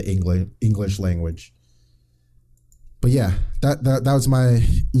butchered the English language. But yeah, that was my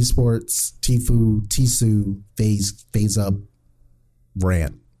esports Tisu phase up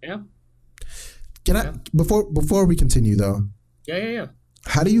rant. Yeah. Before we continue though? Yeah.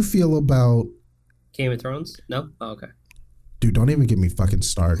 How do you feel about Game of Thrones? No? Oh, okay. Dude, don't even get me fucking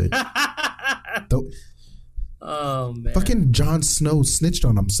started. Oh man. Fucking Jon Snow snitched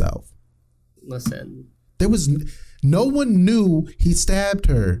on himself. Listen. There was no one knew he stabbed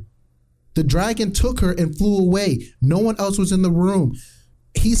her. The dragon took her and flew away. No one else was in the room.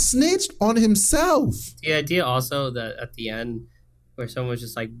 He snitched on himself. The idea also that at the end where someone was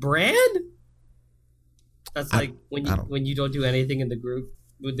just like, Bran? That's like when you don't do anything in the group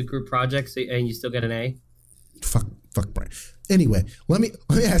with the group projects and you still get an A. Fuck Bran. Anyway, let me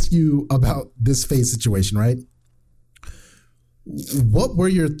ask you about this FaZe situation, right? What were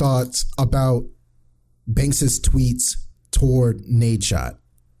your thoughts about Banks's tweets toward Nadeshot?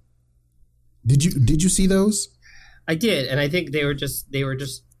 Did you see those? I did, and I think they were just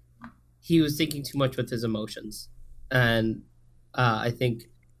he was thinking too much with his emotions, and I think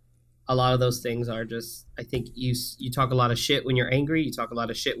a lot of those things are just, I think you talk a lot of shit when you're angry, you talk a lot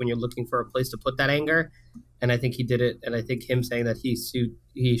of shit when you're looking for a place to put that anger, and I think he did it, and I think him saying that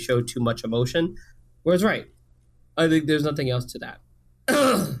he showed too much emotion was right. I think there's nothing else to that.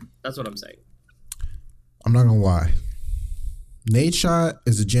 That's what I'm saying. I'm not gonna lie. Nadeshot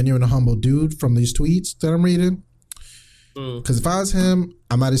is a genuine humble dude from these tweets that I'm reading. Because if I was him,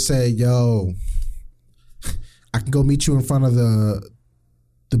 I might have said, yo, I can go meet you in front of the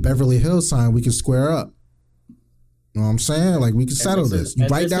Beverly Hills sign. We can square up. You know what I'm saying? Like, we can settle this. You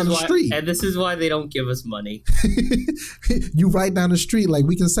right down the street. And this is why they don't give us money. You right down the street. Like,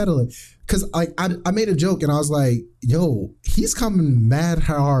 we can settle it. Because I made a joke and I was like, yo, he's coming mad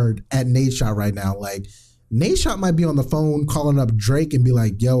hard at Nadeshot right now. Like, Nadeshot might be on the phone calling up Drake and be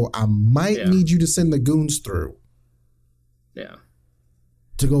like, yo, I might need you to send the goons through. Yeah.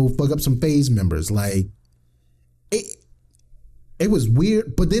 To go fuck up some FaZe members. Like, it was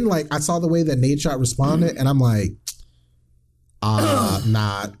weird. But then like I saw the way that Nadeshot responded, and I'm like,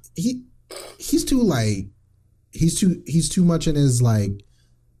 nah, he's too like he's too much in his like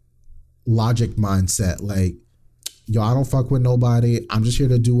logic mindset. Like, yo, I don't fuck with nobody. I'm just here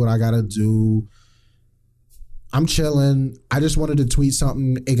to do what I gotta do. I'm chilling. I just wanted to tweet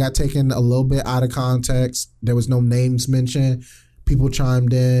something. It got taken a little bit out of context. There was no names mentioned. People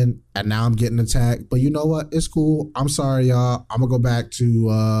chimed in, and now I'm getting attacked. But you know what? It's cool. I'm sorry, y'all. I'm gonna go back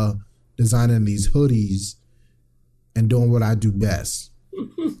to designing these hoodies and doing what I do best.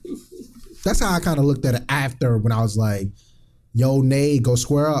 That's how I kind of looked at it after, when I was like, yo, Nate, go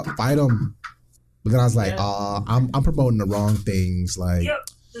square up, fight him. But then I was like, I'm promoting the wrong things. Like, yep,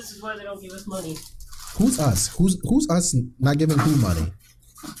 this is why they don't give us money. Who's us? Who's us not giving who money?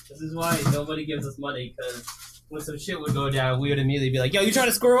 This is why nobody gives us money, because when some shit would go down, we would immediately be like, yo, you trying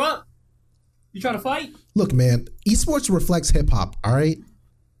to square up? You trying to fight? Look, man, esports reflects hip-hop, all right?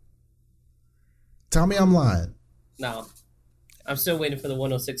 Tell me I'm lying. No. I'm still waiting for the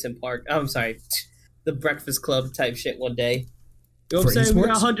 106 in Park. I'm sorry. The Breakfast Club type shit one day. You know what I'm saying?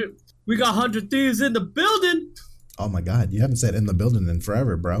 We got 100 thieves in the building. Oh my God, you haven't said in the building in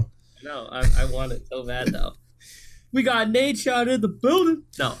forever, bro. No, I want it so bad though. We got Nadeshot in the building.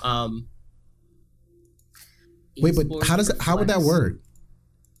 No, wait, but how would that work?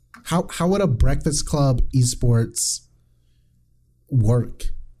 How would a Breakfast Club esports work?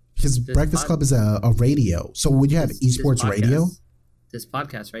 Because Breakfast Club is a radio. So would you have esports radio? This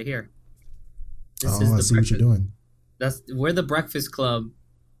podcast right here. I see what you're doing. We're the Breakfast Club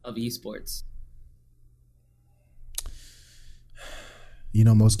of esports. You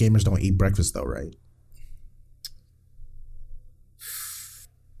know, most gamers don't eat breakfast though, right?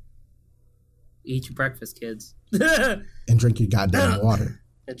 Eat your breakfast, kids. And drink your goddamn water.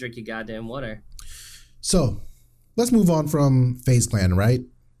 And drink your goddamn water. So, let's move on from FaZe Clan, right?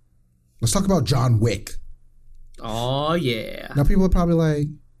 Let's talk about John Wick. Oh, yeah. Now, people are probably like,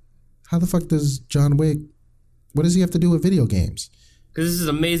 how the fuck does John Wick, what does he have to do with video games? Because this is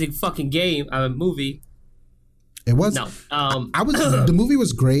an amazing fucking movie. It was. No. The movie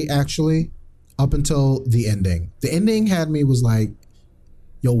was great, actually, up until the ending. The ending was like,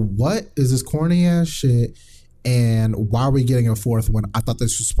 yo, what is this corny ass shit? And why are we getting a fourth one? I thought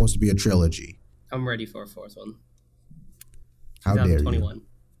this was supposed to be a trilogy. I'm ready for a fourth one. How dare you?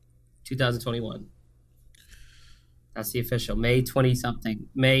 2021. That's the official. May 20-something.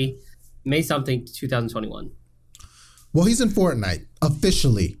 May something 2021. Well, he's in Fortnite,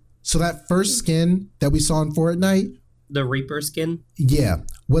 officially. So that first skin that we saw in Fortnite, the Reaper skin,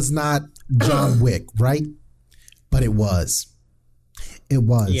 was not John Wick, right? But it was. It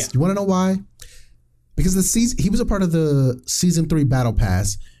was. Yeah. You want to know why? Because he was a part of the Season 3 Battle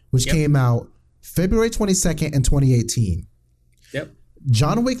Pass, which came out February 22nd in 2018. Yep.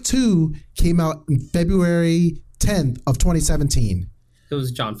 John Wick 2 came out in February 10th of 2017. It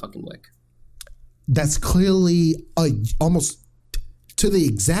was John fucking Wick. That's clearly almost to the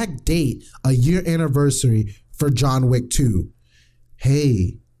exact date, a year anniversary for John Wick 2.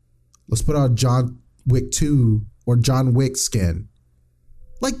 Hey, let's put out John Wick 2 or John Wick skin.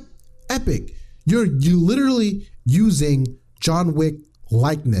 Like, epic. You're literally using John Wick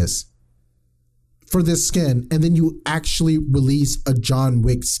likeness for this skin, and then you actually release a John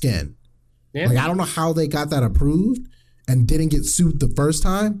Wick skin. Yeah. Like, I don't know how they got that approved and didn't get sued the first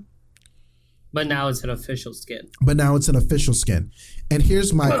time. But now it's an official skin. And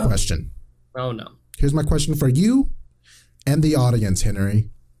here's my question. Oh, no. Here's my question for you and the audience,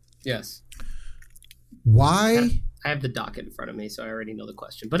 Henry. Yes. Why? I have the docket in front of me, so I already know the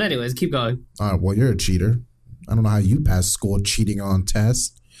question. But anyways, keep going. All right, well, you're a cheater. I don't know how you passed school cheating on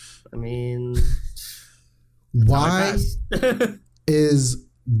tests. I mean... Why is...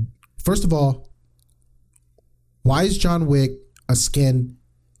 First of all, why is John Wick a skin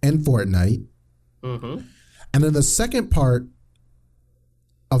in Fortnite? Mm-hmm. And then the second part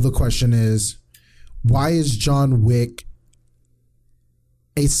of the question is, why is John Wick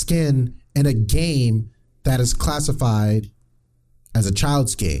a skin in a game that is classified as a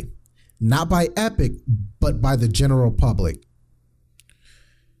child's game? Not by Epic, but by the general public.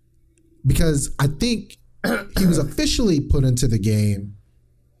 Because I think he was officially put into the game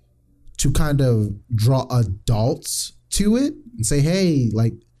to kind of draw adults to it and say, hey,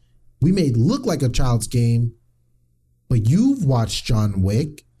 like, we may look like a child's game, but you've watched John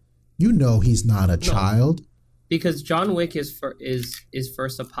Wick. You know he's not a child. Because John Wick is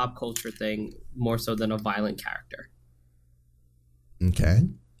first a pop culture thing more so than a violent character. Okay.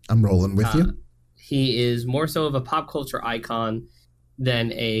 I'm rolling with you. He is more so of a pop culture icon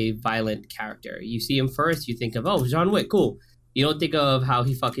than a violent character. You see him first, you think of, oh, John Wick, cool. You don't think of how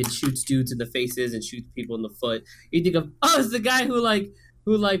he fucking shoots dudes in the faces and shoots people in the foot. You think of, oh, it's the guy who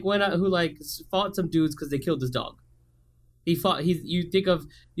fought some dudes because they killed his dog. You don't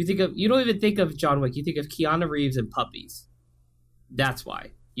even think of John Wick. You think of Keanu Reeves and puppies. That's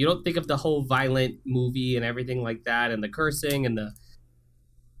why. You don't think of the whole violent movie and everything like that, and the cursing and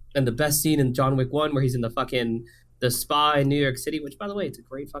the best scene in John Wick 1 where he's in the spa in New York City, which, by the way, it's a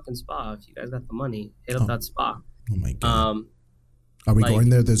great fucking spa. If you guys got the money, hit up that spa. Oh my god. Are we going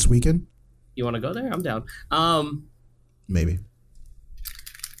there this weekend? You want to go there? I'm down. Maybe.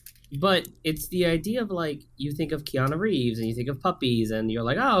 But it's the idea of, like, you think of Keanu Reeves and you think of puppies and you're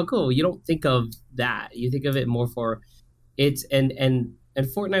like, oh, cool. You don't think of that. You think of it more for it's and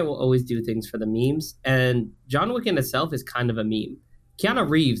Fortnite will always do things for the memes. And John Wick in itself is kind of a meme. Keanu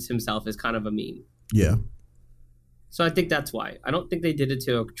Reeves himself is kind of a meme. Yeah. So I think that's why. I don't think they did it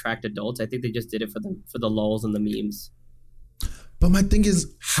to attract adults. I think they just did it for the lulz and the memes. But my thing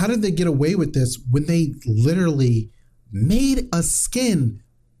is, how did they get away with this when they literally made a skin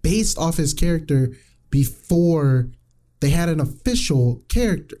based off his character before they had an official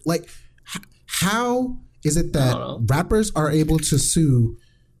character? Like, how is it that rappers are able to sue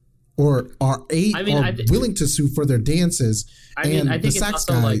or are willing to sue for their dances? I think it's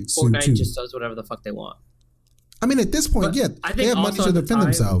also like Fortnite just does whatever the fuck they want. I mean, at this point, they have money to defend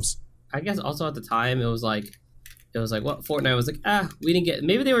themselves. I guess also at the time, it was like, what Fortnite was like, we didn't get,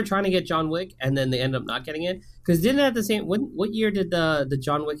 maybe they were trying to get John Wick and then they ended up not getting it. Because didn't at the same, what year did the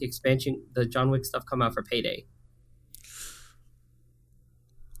John Wick expansion, the John Wick stuff come out for Payday?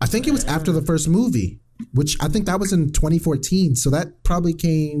 I think it was after the first movie, which I think that was in 2014. So that probably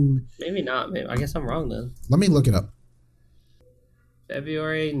came. Maybe not. Maybe, I guess I'm wrong then. Let me look it up.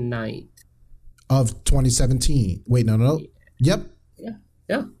 February 9th. Of 2017. Wait, no. Yep.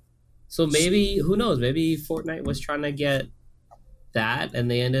 Yeah. So maybe, who knows? Maybe Fortnite was trying to get that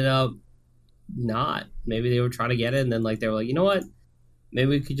and they ended up not. Maybe they were trying to get it and then like they were like, you know what? Maybe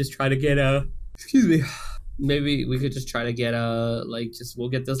we could just try to get maybe we could just try to get we'll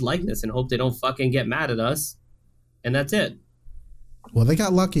get this likeness and hope they don't fucking get mad at us. And that's it. Well, they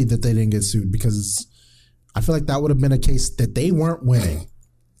got lucky that they didn't get sued because I feel like that would have been a case that they weren't winning.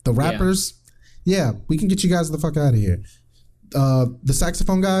 The rappers, we can get you guys the fuck out of here. The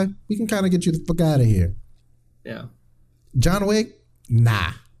saxophone guy, we can kind of get you the fuck out of here. Yeah. John Wick,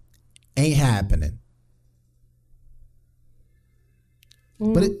 nah, ain't happening.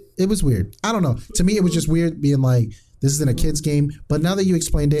 But it was weird. I don't know. To me, it was just weird being like, this isn't a kid's game. But now that you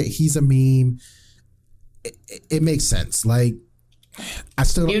explained it, he's a meme. It makes sense. Like,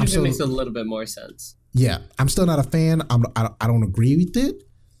 it makes a little bit more sense. Yeah, I'm still not a fan. I don't agree with it.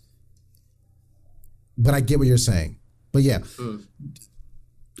 But I get what you're saying. But yeah,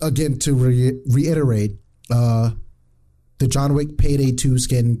 again, to reiterate, the John Wick Payday 2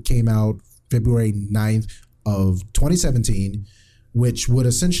 skin came out February 9th of 2017, which would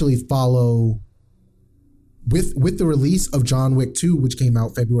essentially follow with the release of John Wick 2, which came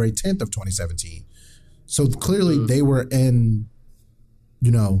out February 10th of 2017. So clearly they were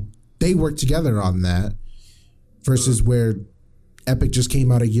they worked together on that versus where Epic just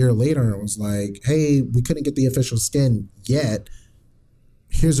came out a year later and was like, hey, we couldn't get the official skin yet.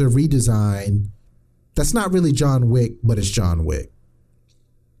 Here's a redesign. That's not really John Wick, but it's John Wick.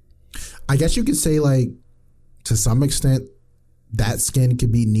 I guess you could say, like, to some extent, that skin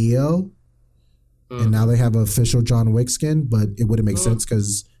could be Neo. And now they have an official John Wick skin, but it wouldn't make sense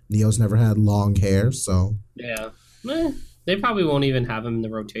because Neo's never had long hair, so. Yeah. They probably won't even have him in the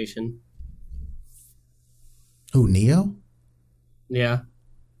rotation. Who, Neo? Yeah.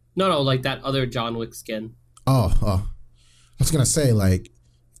 No, like that other John Wick skin. Oh. I was going to say, like,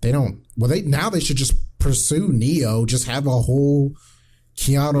 they should just pursue Neo, just have a whole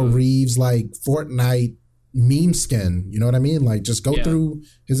Keanu Reeves, like, Fortnite meme skin. You know what I mean? Like, just go through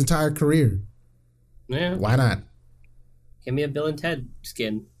his entire career. Yeah. Why not? Give me a Bill and Ted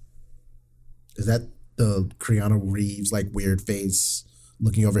skin. Is that the Keanu Reeves, like, weird face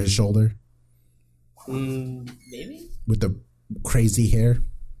looking over his shoulder? Maybe. With the crazy hair?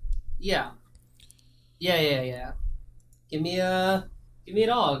 Yeah. Give me it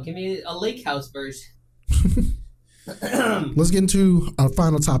all. Give me a lake house version. Let's get into our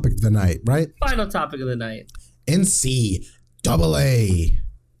final topic of the night, right? Final topic of the night. NCAA.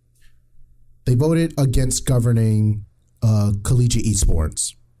 They voted against governing collegiate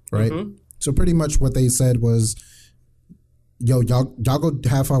esports, right? Mm-hmm. So pretty much what they said was, yo, y'all go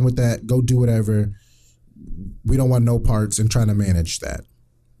have fun with that. Go do whatever. We don't want no parts in trying to manage that.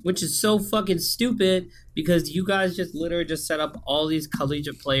 which is so fucking stupid because you guys just literally just set up all these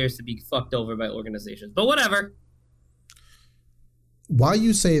collegiate players to be fucked over by organizations. But whatever. While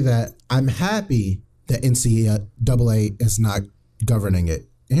you say that, I'm happy that NCAA is not governing it.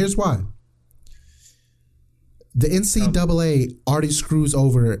 And here's why. The NCAA already screws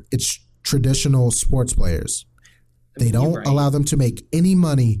over its traditional sports players. They don't allow them to make any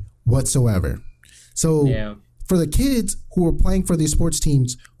money whatsoever. So for the kids who are playing for these sports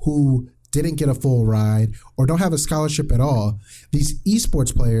teams who didn't get a full ride or don't have a scholarship at all, these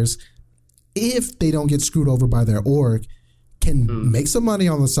esports players, if they don't get screwed over by their org, can make some money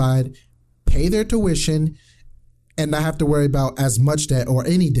on the side, pay their tuition, and not have to worry about as much debt or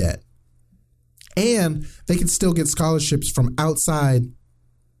any debt. And they can still get scholarships from outside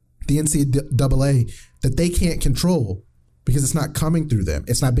the NCAA that they can't control because it's not coming through them.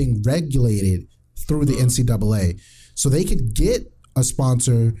 It's not being regulated through the NCAA. So they could get a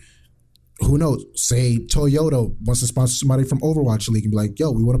sponsor, who knows, say Toyota wants to sponsor somebody from Overwatch League and be like,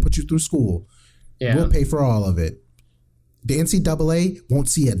 yo, we want to put you through school. Yeah. We'll pay for all of it. The NCAA won't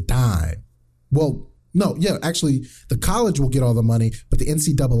see a dime. Well, no, yeah, actually, the college will get all the money, but the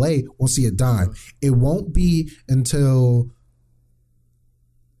NCAA won't see a dime. It won't be until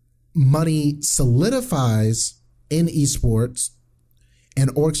money solidifies in esports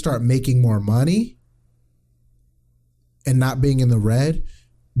and orgs start making more money and not being in the red,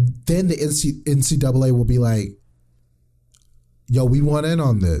 then the NCAA will be like, yo, we want in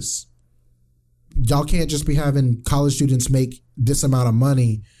on this. Y'all can't just be having college students make this amount of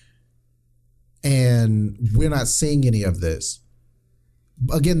money and we're not seeing any of this.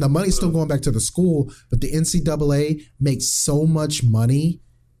 Again, the money's still going back to the school, but the NCAA makes so much money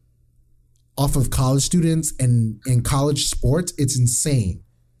off of college students and in college sports, it's insane.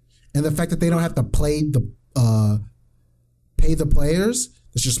 And the fact that they don't have to pay the players,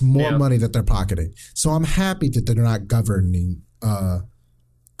 it's just more money that they're pocketing. So I'm happy that they're not governing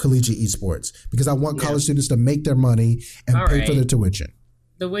collegiate esports because I want college students to make their money and pay for their tuition.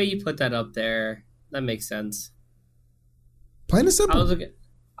 The way you put that up there, that makes sense. Plain and simple.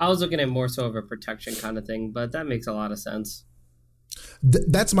 I was looking at more so of a protection kind of thing, but that makes a lot of sense.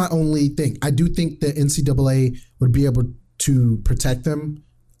 That's my only thing. I do think the NCAA would be able to protect them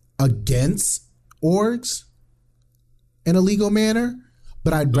against orgs in a legal manner,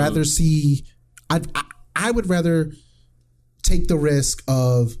 but I'd rather see. I would rather take the risk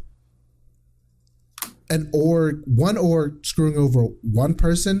of one org screwing over one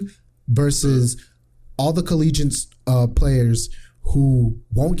person versus all the collegiate players who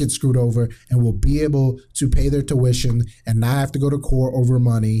won't get screwed over and will be able to pay their tuition and not have to go to court over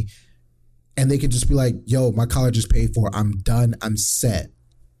money. And they can just be like, yo, my college is paid for. I'm done. I'm set.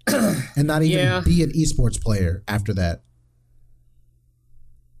 And not even be an esports player after that.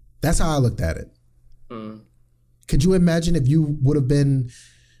 That's how I looked at it. Could you imagine if you would have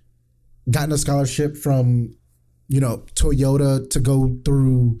gotten a scholarship from, Toyota to go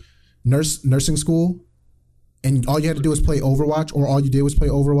through nursing school, and all you had to do was play Overwatch, or all you did was play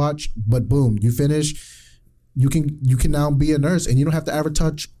Overwatch, but boom, you finish, you can now be a nurse, and you don't have to ever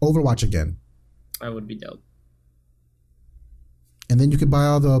touch Overwatch again. That would be dope. And then you could buy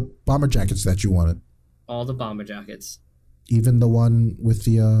all the bomber jackets that you wanted. All the bomber jackets. Even the one with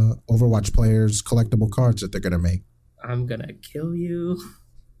the Overwatch players' collectible cards that they're going to make. I'm going to kill you.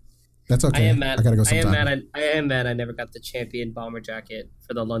 That's okay. I am mad. I got to go sometime. I am mad I never got the champion bomber jacket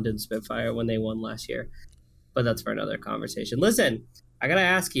for the London Spitfire when they won last year. But that's for another conversation. Listen, I got to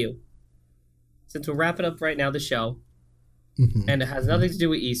ask you, since we're wrapping up right now the show, and it has nothing to do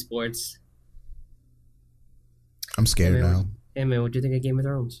with esports. I'm scared now. Hey, man, what do you think of Game of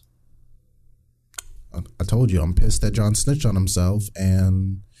Thrones? I told you, I'm pissed that Jon snitched on himself,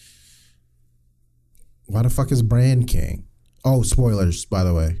 and why the fuck is Bran king? Oh, spoilers, by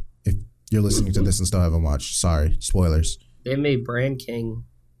the way. If you're listening to this and still haven't watched, sorry, spoilers. They made Bran king.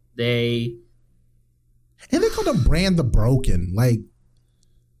 And they called him Bran the Broken. Like,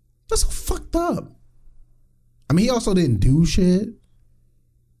 that's so fucked up. I mean, he also didn't do shit.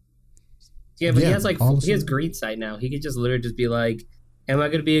 Yeah, but he has greed sight now. He could just literally just be like, am I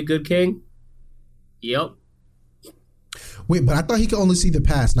going to be a good king? Yep. Wait, but I thought he could only see the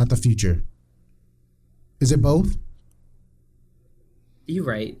past, not the future. Is it both? You're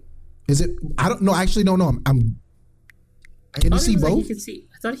right. Is it? I don't know. I actually don't know. Can you see both?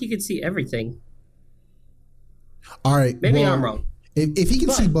 I thought he could see everything. All right. Maybe I'm wrong. If he can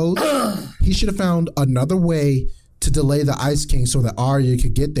see both, he should have found another way to delay the Ice King so that Arya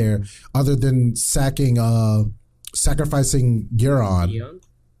could get there, other than sacrificing Euron.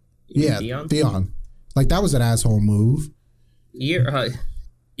 Theon? Theon. Like, that was an asshole move.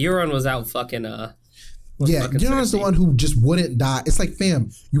 Euron was out fucking Euron's the one who just wouldn't die. It's like,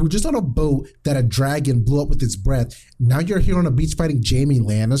 fam, you were just on a boat that a dragon blew up with its breath. Now you're here on a beach fighting Jaime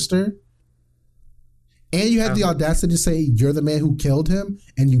Lannister, and you had the audacity to say you're the man who killed him,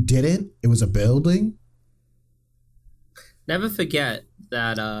 and you didn't. It was a building. Never forget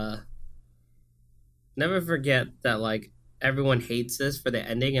that. Like, everyone hates this for the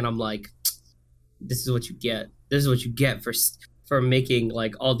ending, and I'm like, this is what you get. This is what you get for making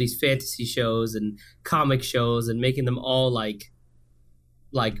like all these fantasy shows and comic shows and making them all like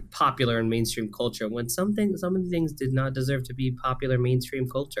popular in mainstream culture, when some of the things did not deserve to be popular mainstream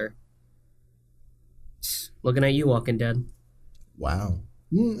culture. Looking at you, Walking Dead. Wow.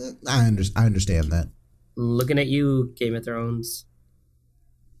 I understand that. Looking at you, Game of Thrones.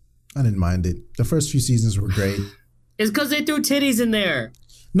 I didn't mind it. The first few seasons were great. It's because they threw titties in there.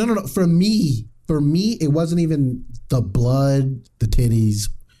 No. For me, it wasn't even the blood, the titties.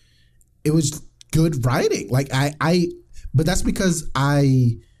 It was good writing. Like but that's because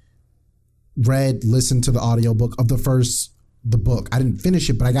I listened to the audiobook of the book. I didn't finish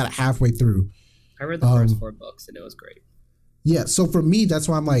it, but I got it halfway through. I read the first 4 books and it was great. Yeah. So for me, that's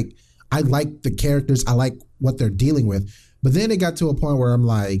why I'm like, I like the characters. I like what they're dealing with. But then it got to a point where I'm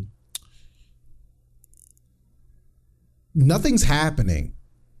like, nothing's happening.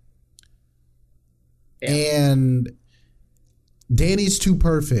 Yeah. And Dany's too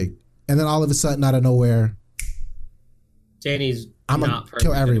perfect. And then all of a sudden, out of nowhere, Dany's I'm going to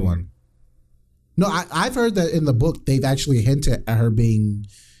kill everyone. Anymore. No, I've heard that in the book, they've actually hinted at her being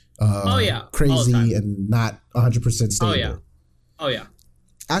crazy and not 100% stable. Oh, yeah.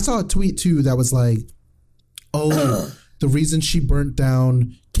 I saw a tweet, too, that was like, the reason she burnt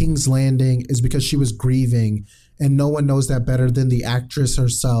down King's Landing is because she was grieving, and no one knows that better than the actress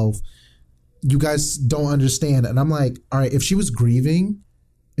herself. You guys don't understand. And I'm like, all right, if she was grieving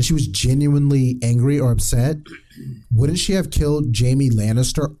and she was genuinely angry or upset, wouldn't she have killed Jaime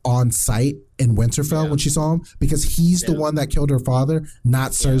Lannister on sight in Winterfell when she saw him? Because he's the one that killed her father,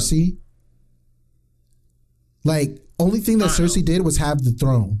 not Cersei. Like, only thing that Cersei did was have the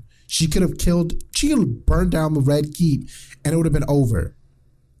throne. She could have burned down the Red Keep and it would have been over.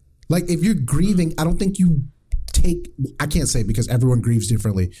 Like, if you're grieving, I don't think you I can't say because everyone grieves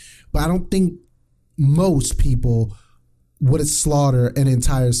differently, but I don't think most people would slaughter an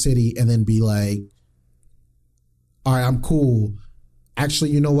entire city and then be like, all right, I'm cool. Actually,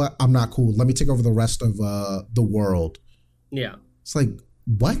 you know what? I'm not cool. Let me take over the rest of the world. Yeah. It's like,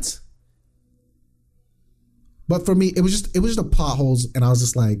 what? But for me, it was just the potholes, and I was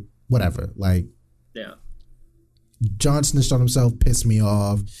just like, whatever. Like, yeah. Jon snitched on himself, pissed me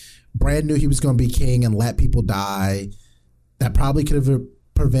off. Bran knew he was going to be king and let people die. That probably could have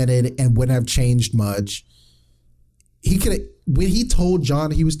prevented and wouldn't have changed much. He could have, when he told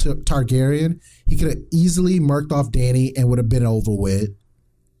Jon he was Targaryen, he could have easily murked off Dany and would have been over with.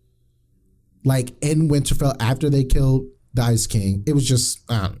 Like in Winterfell, after they killed the Ice King, it was just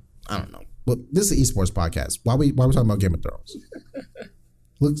I don't know. But this is an esports podcast. Why we talking about Game of Thrones?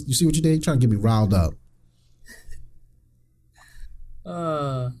 Look, you see what you did? You're trying to get me riled up.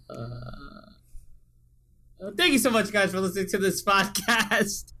 Thank you so much, guys, for listening to this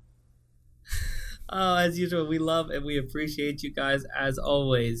podcast. As usual, we love and we appreciate you guys as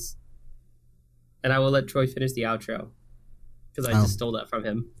always. And I will let Troy finish the outro because I just stole that from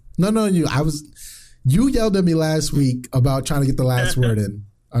him. No, you yelled at me last week about trying to get the last word in.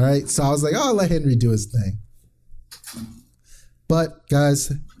 All right, so I was like, I'll let Henry do his thing. But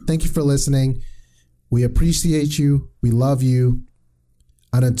guys, thank you for listening. We appreciate you. We love you.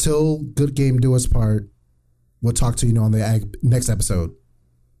 And until Good Game Do Us Part, we'll talk to you on the next episode.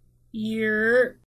 Yeah.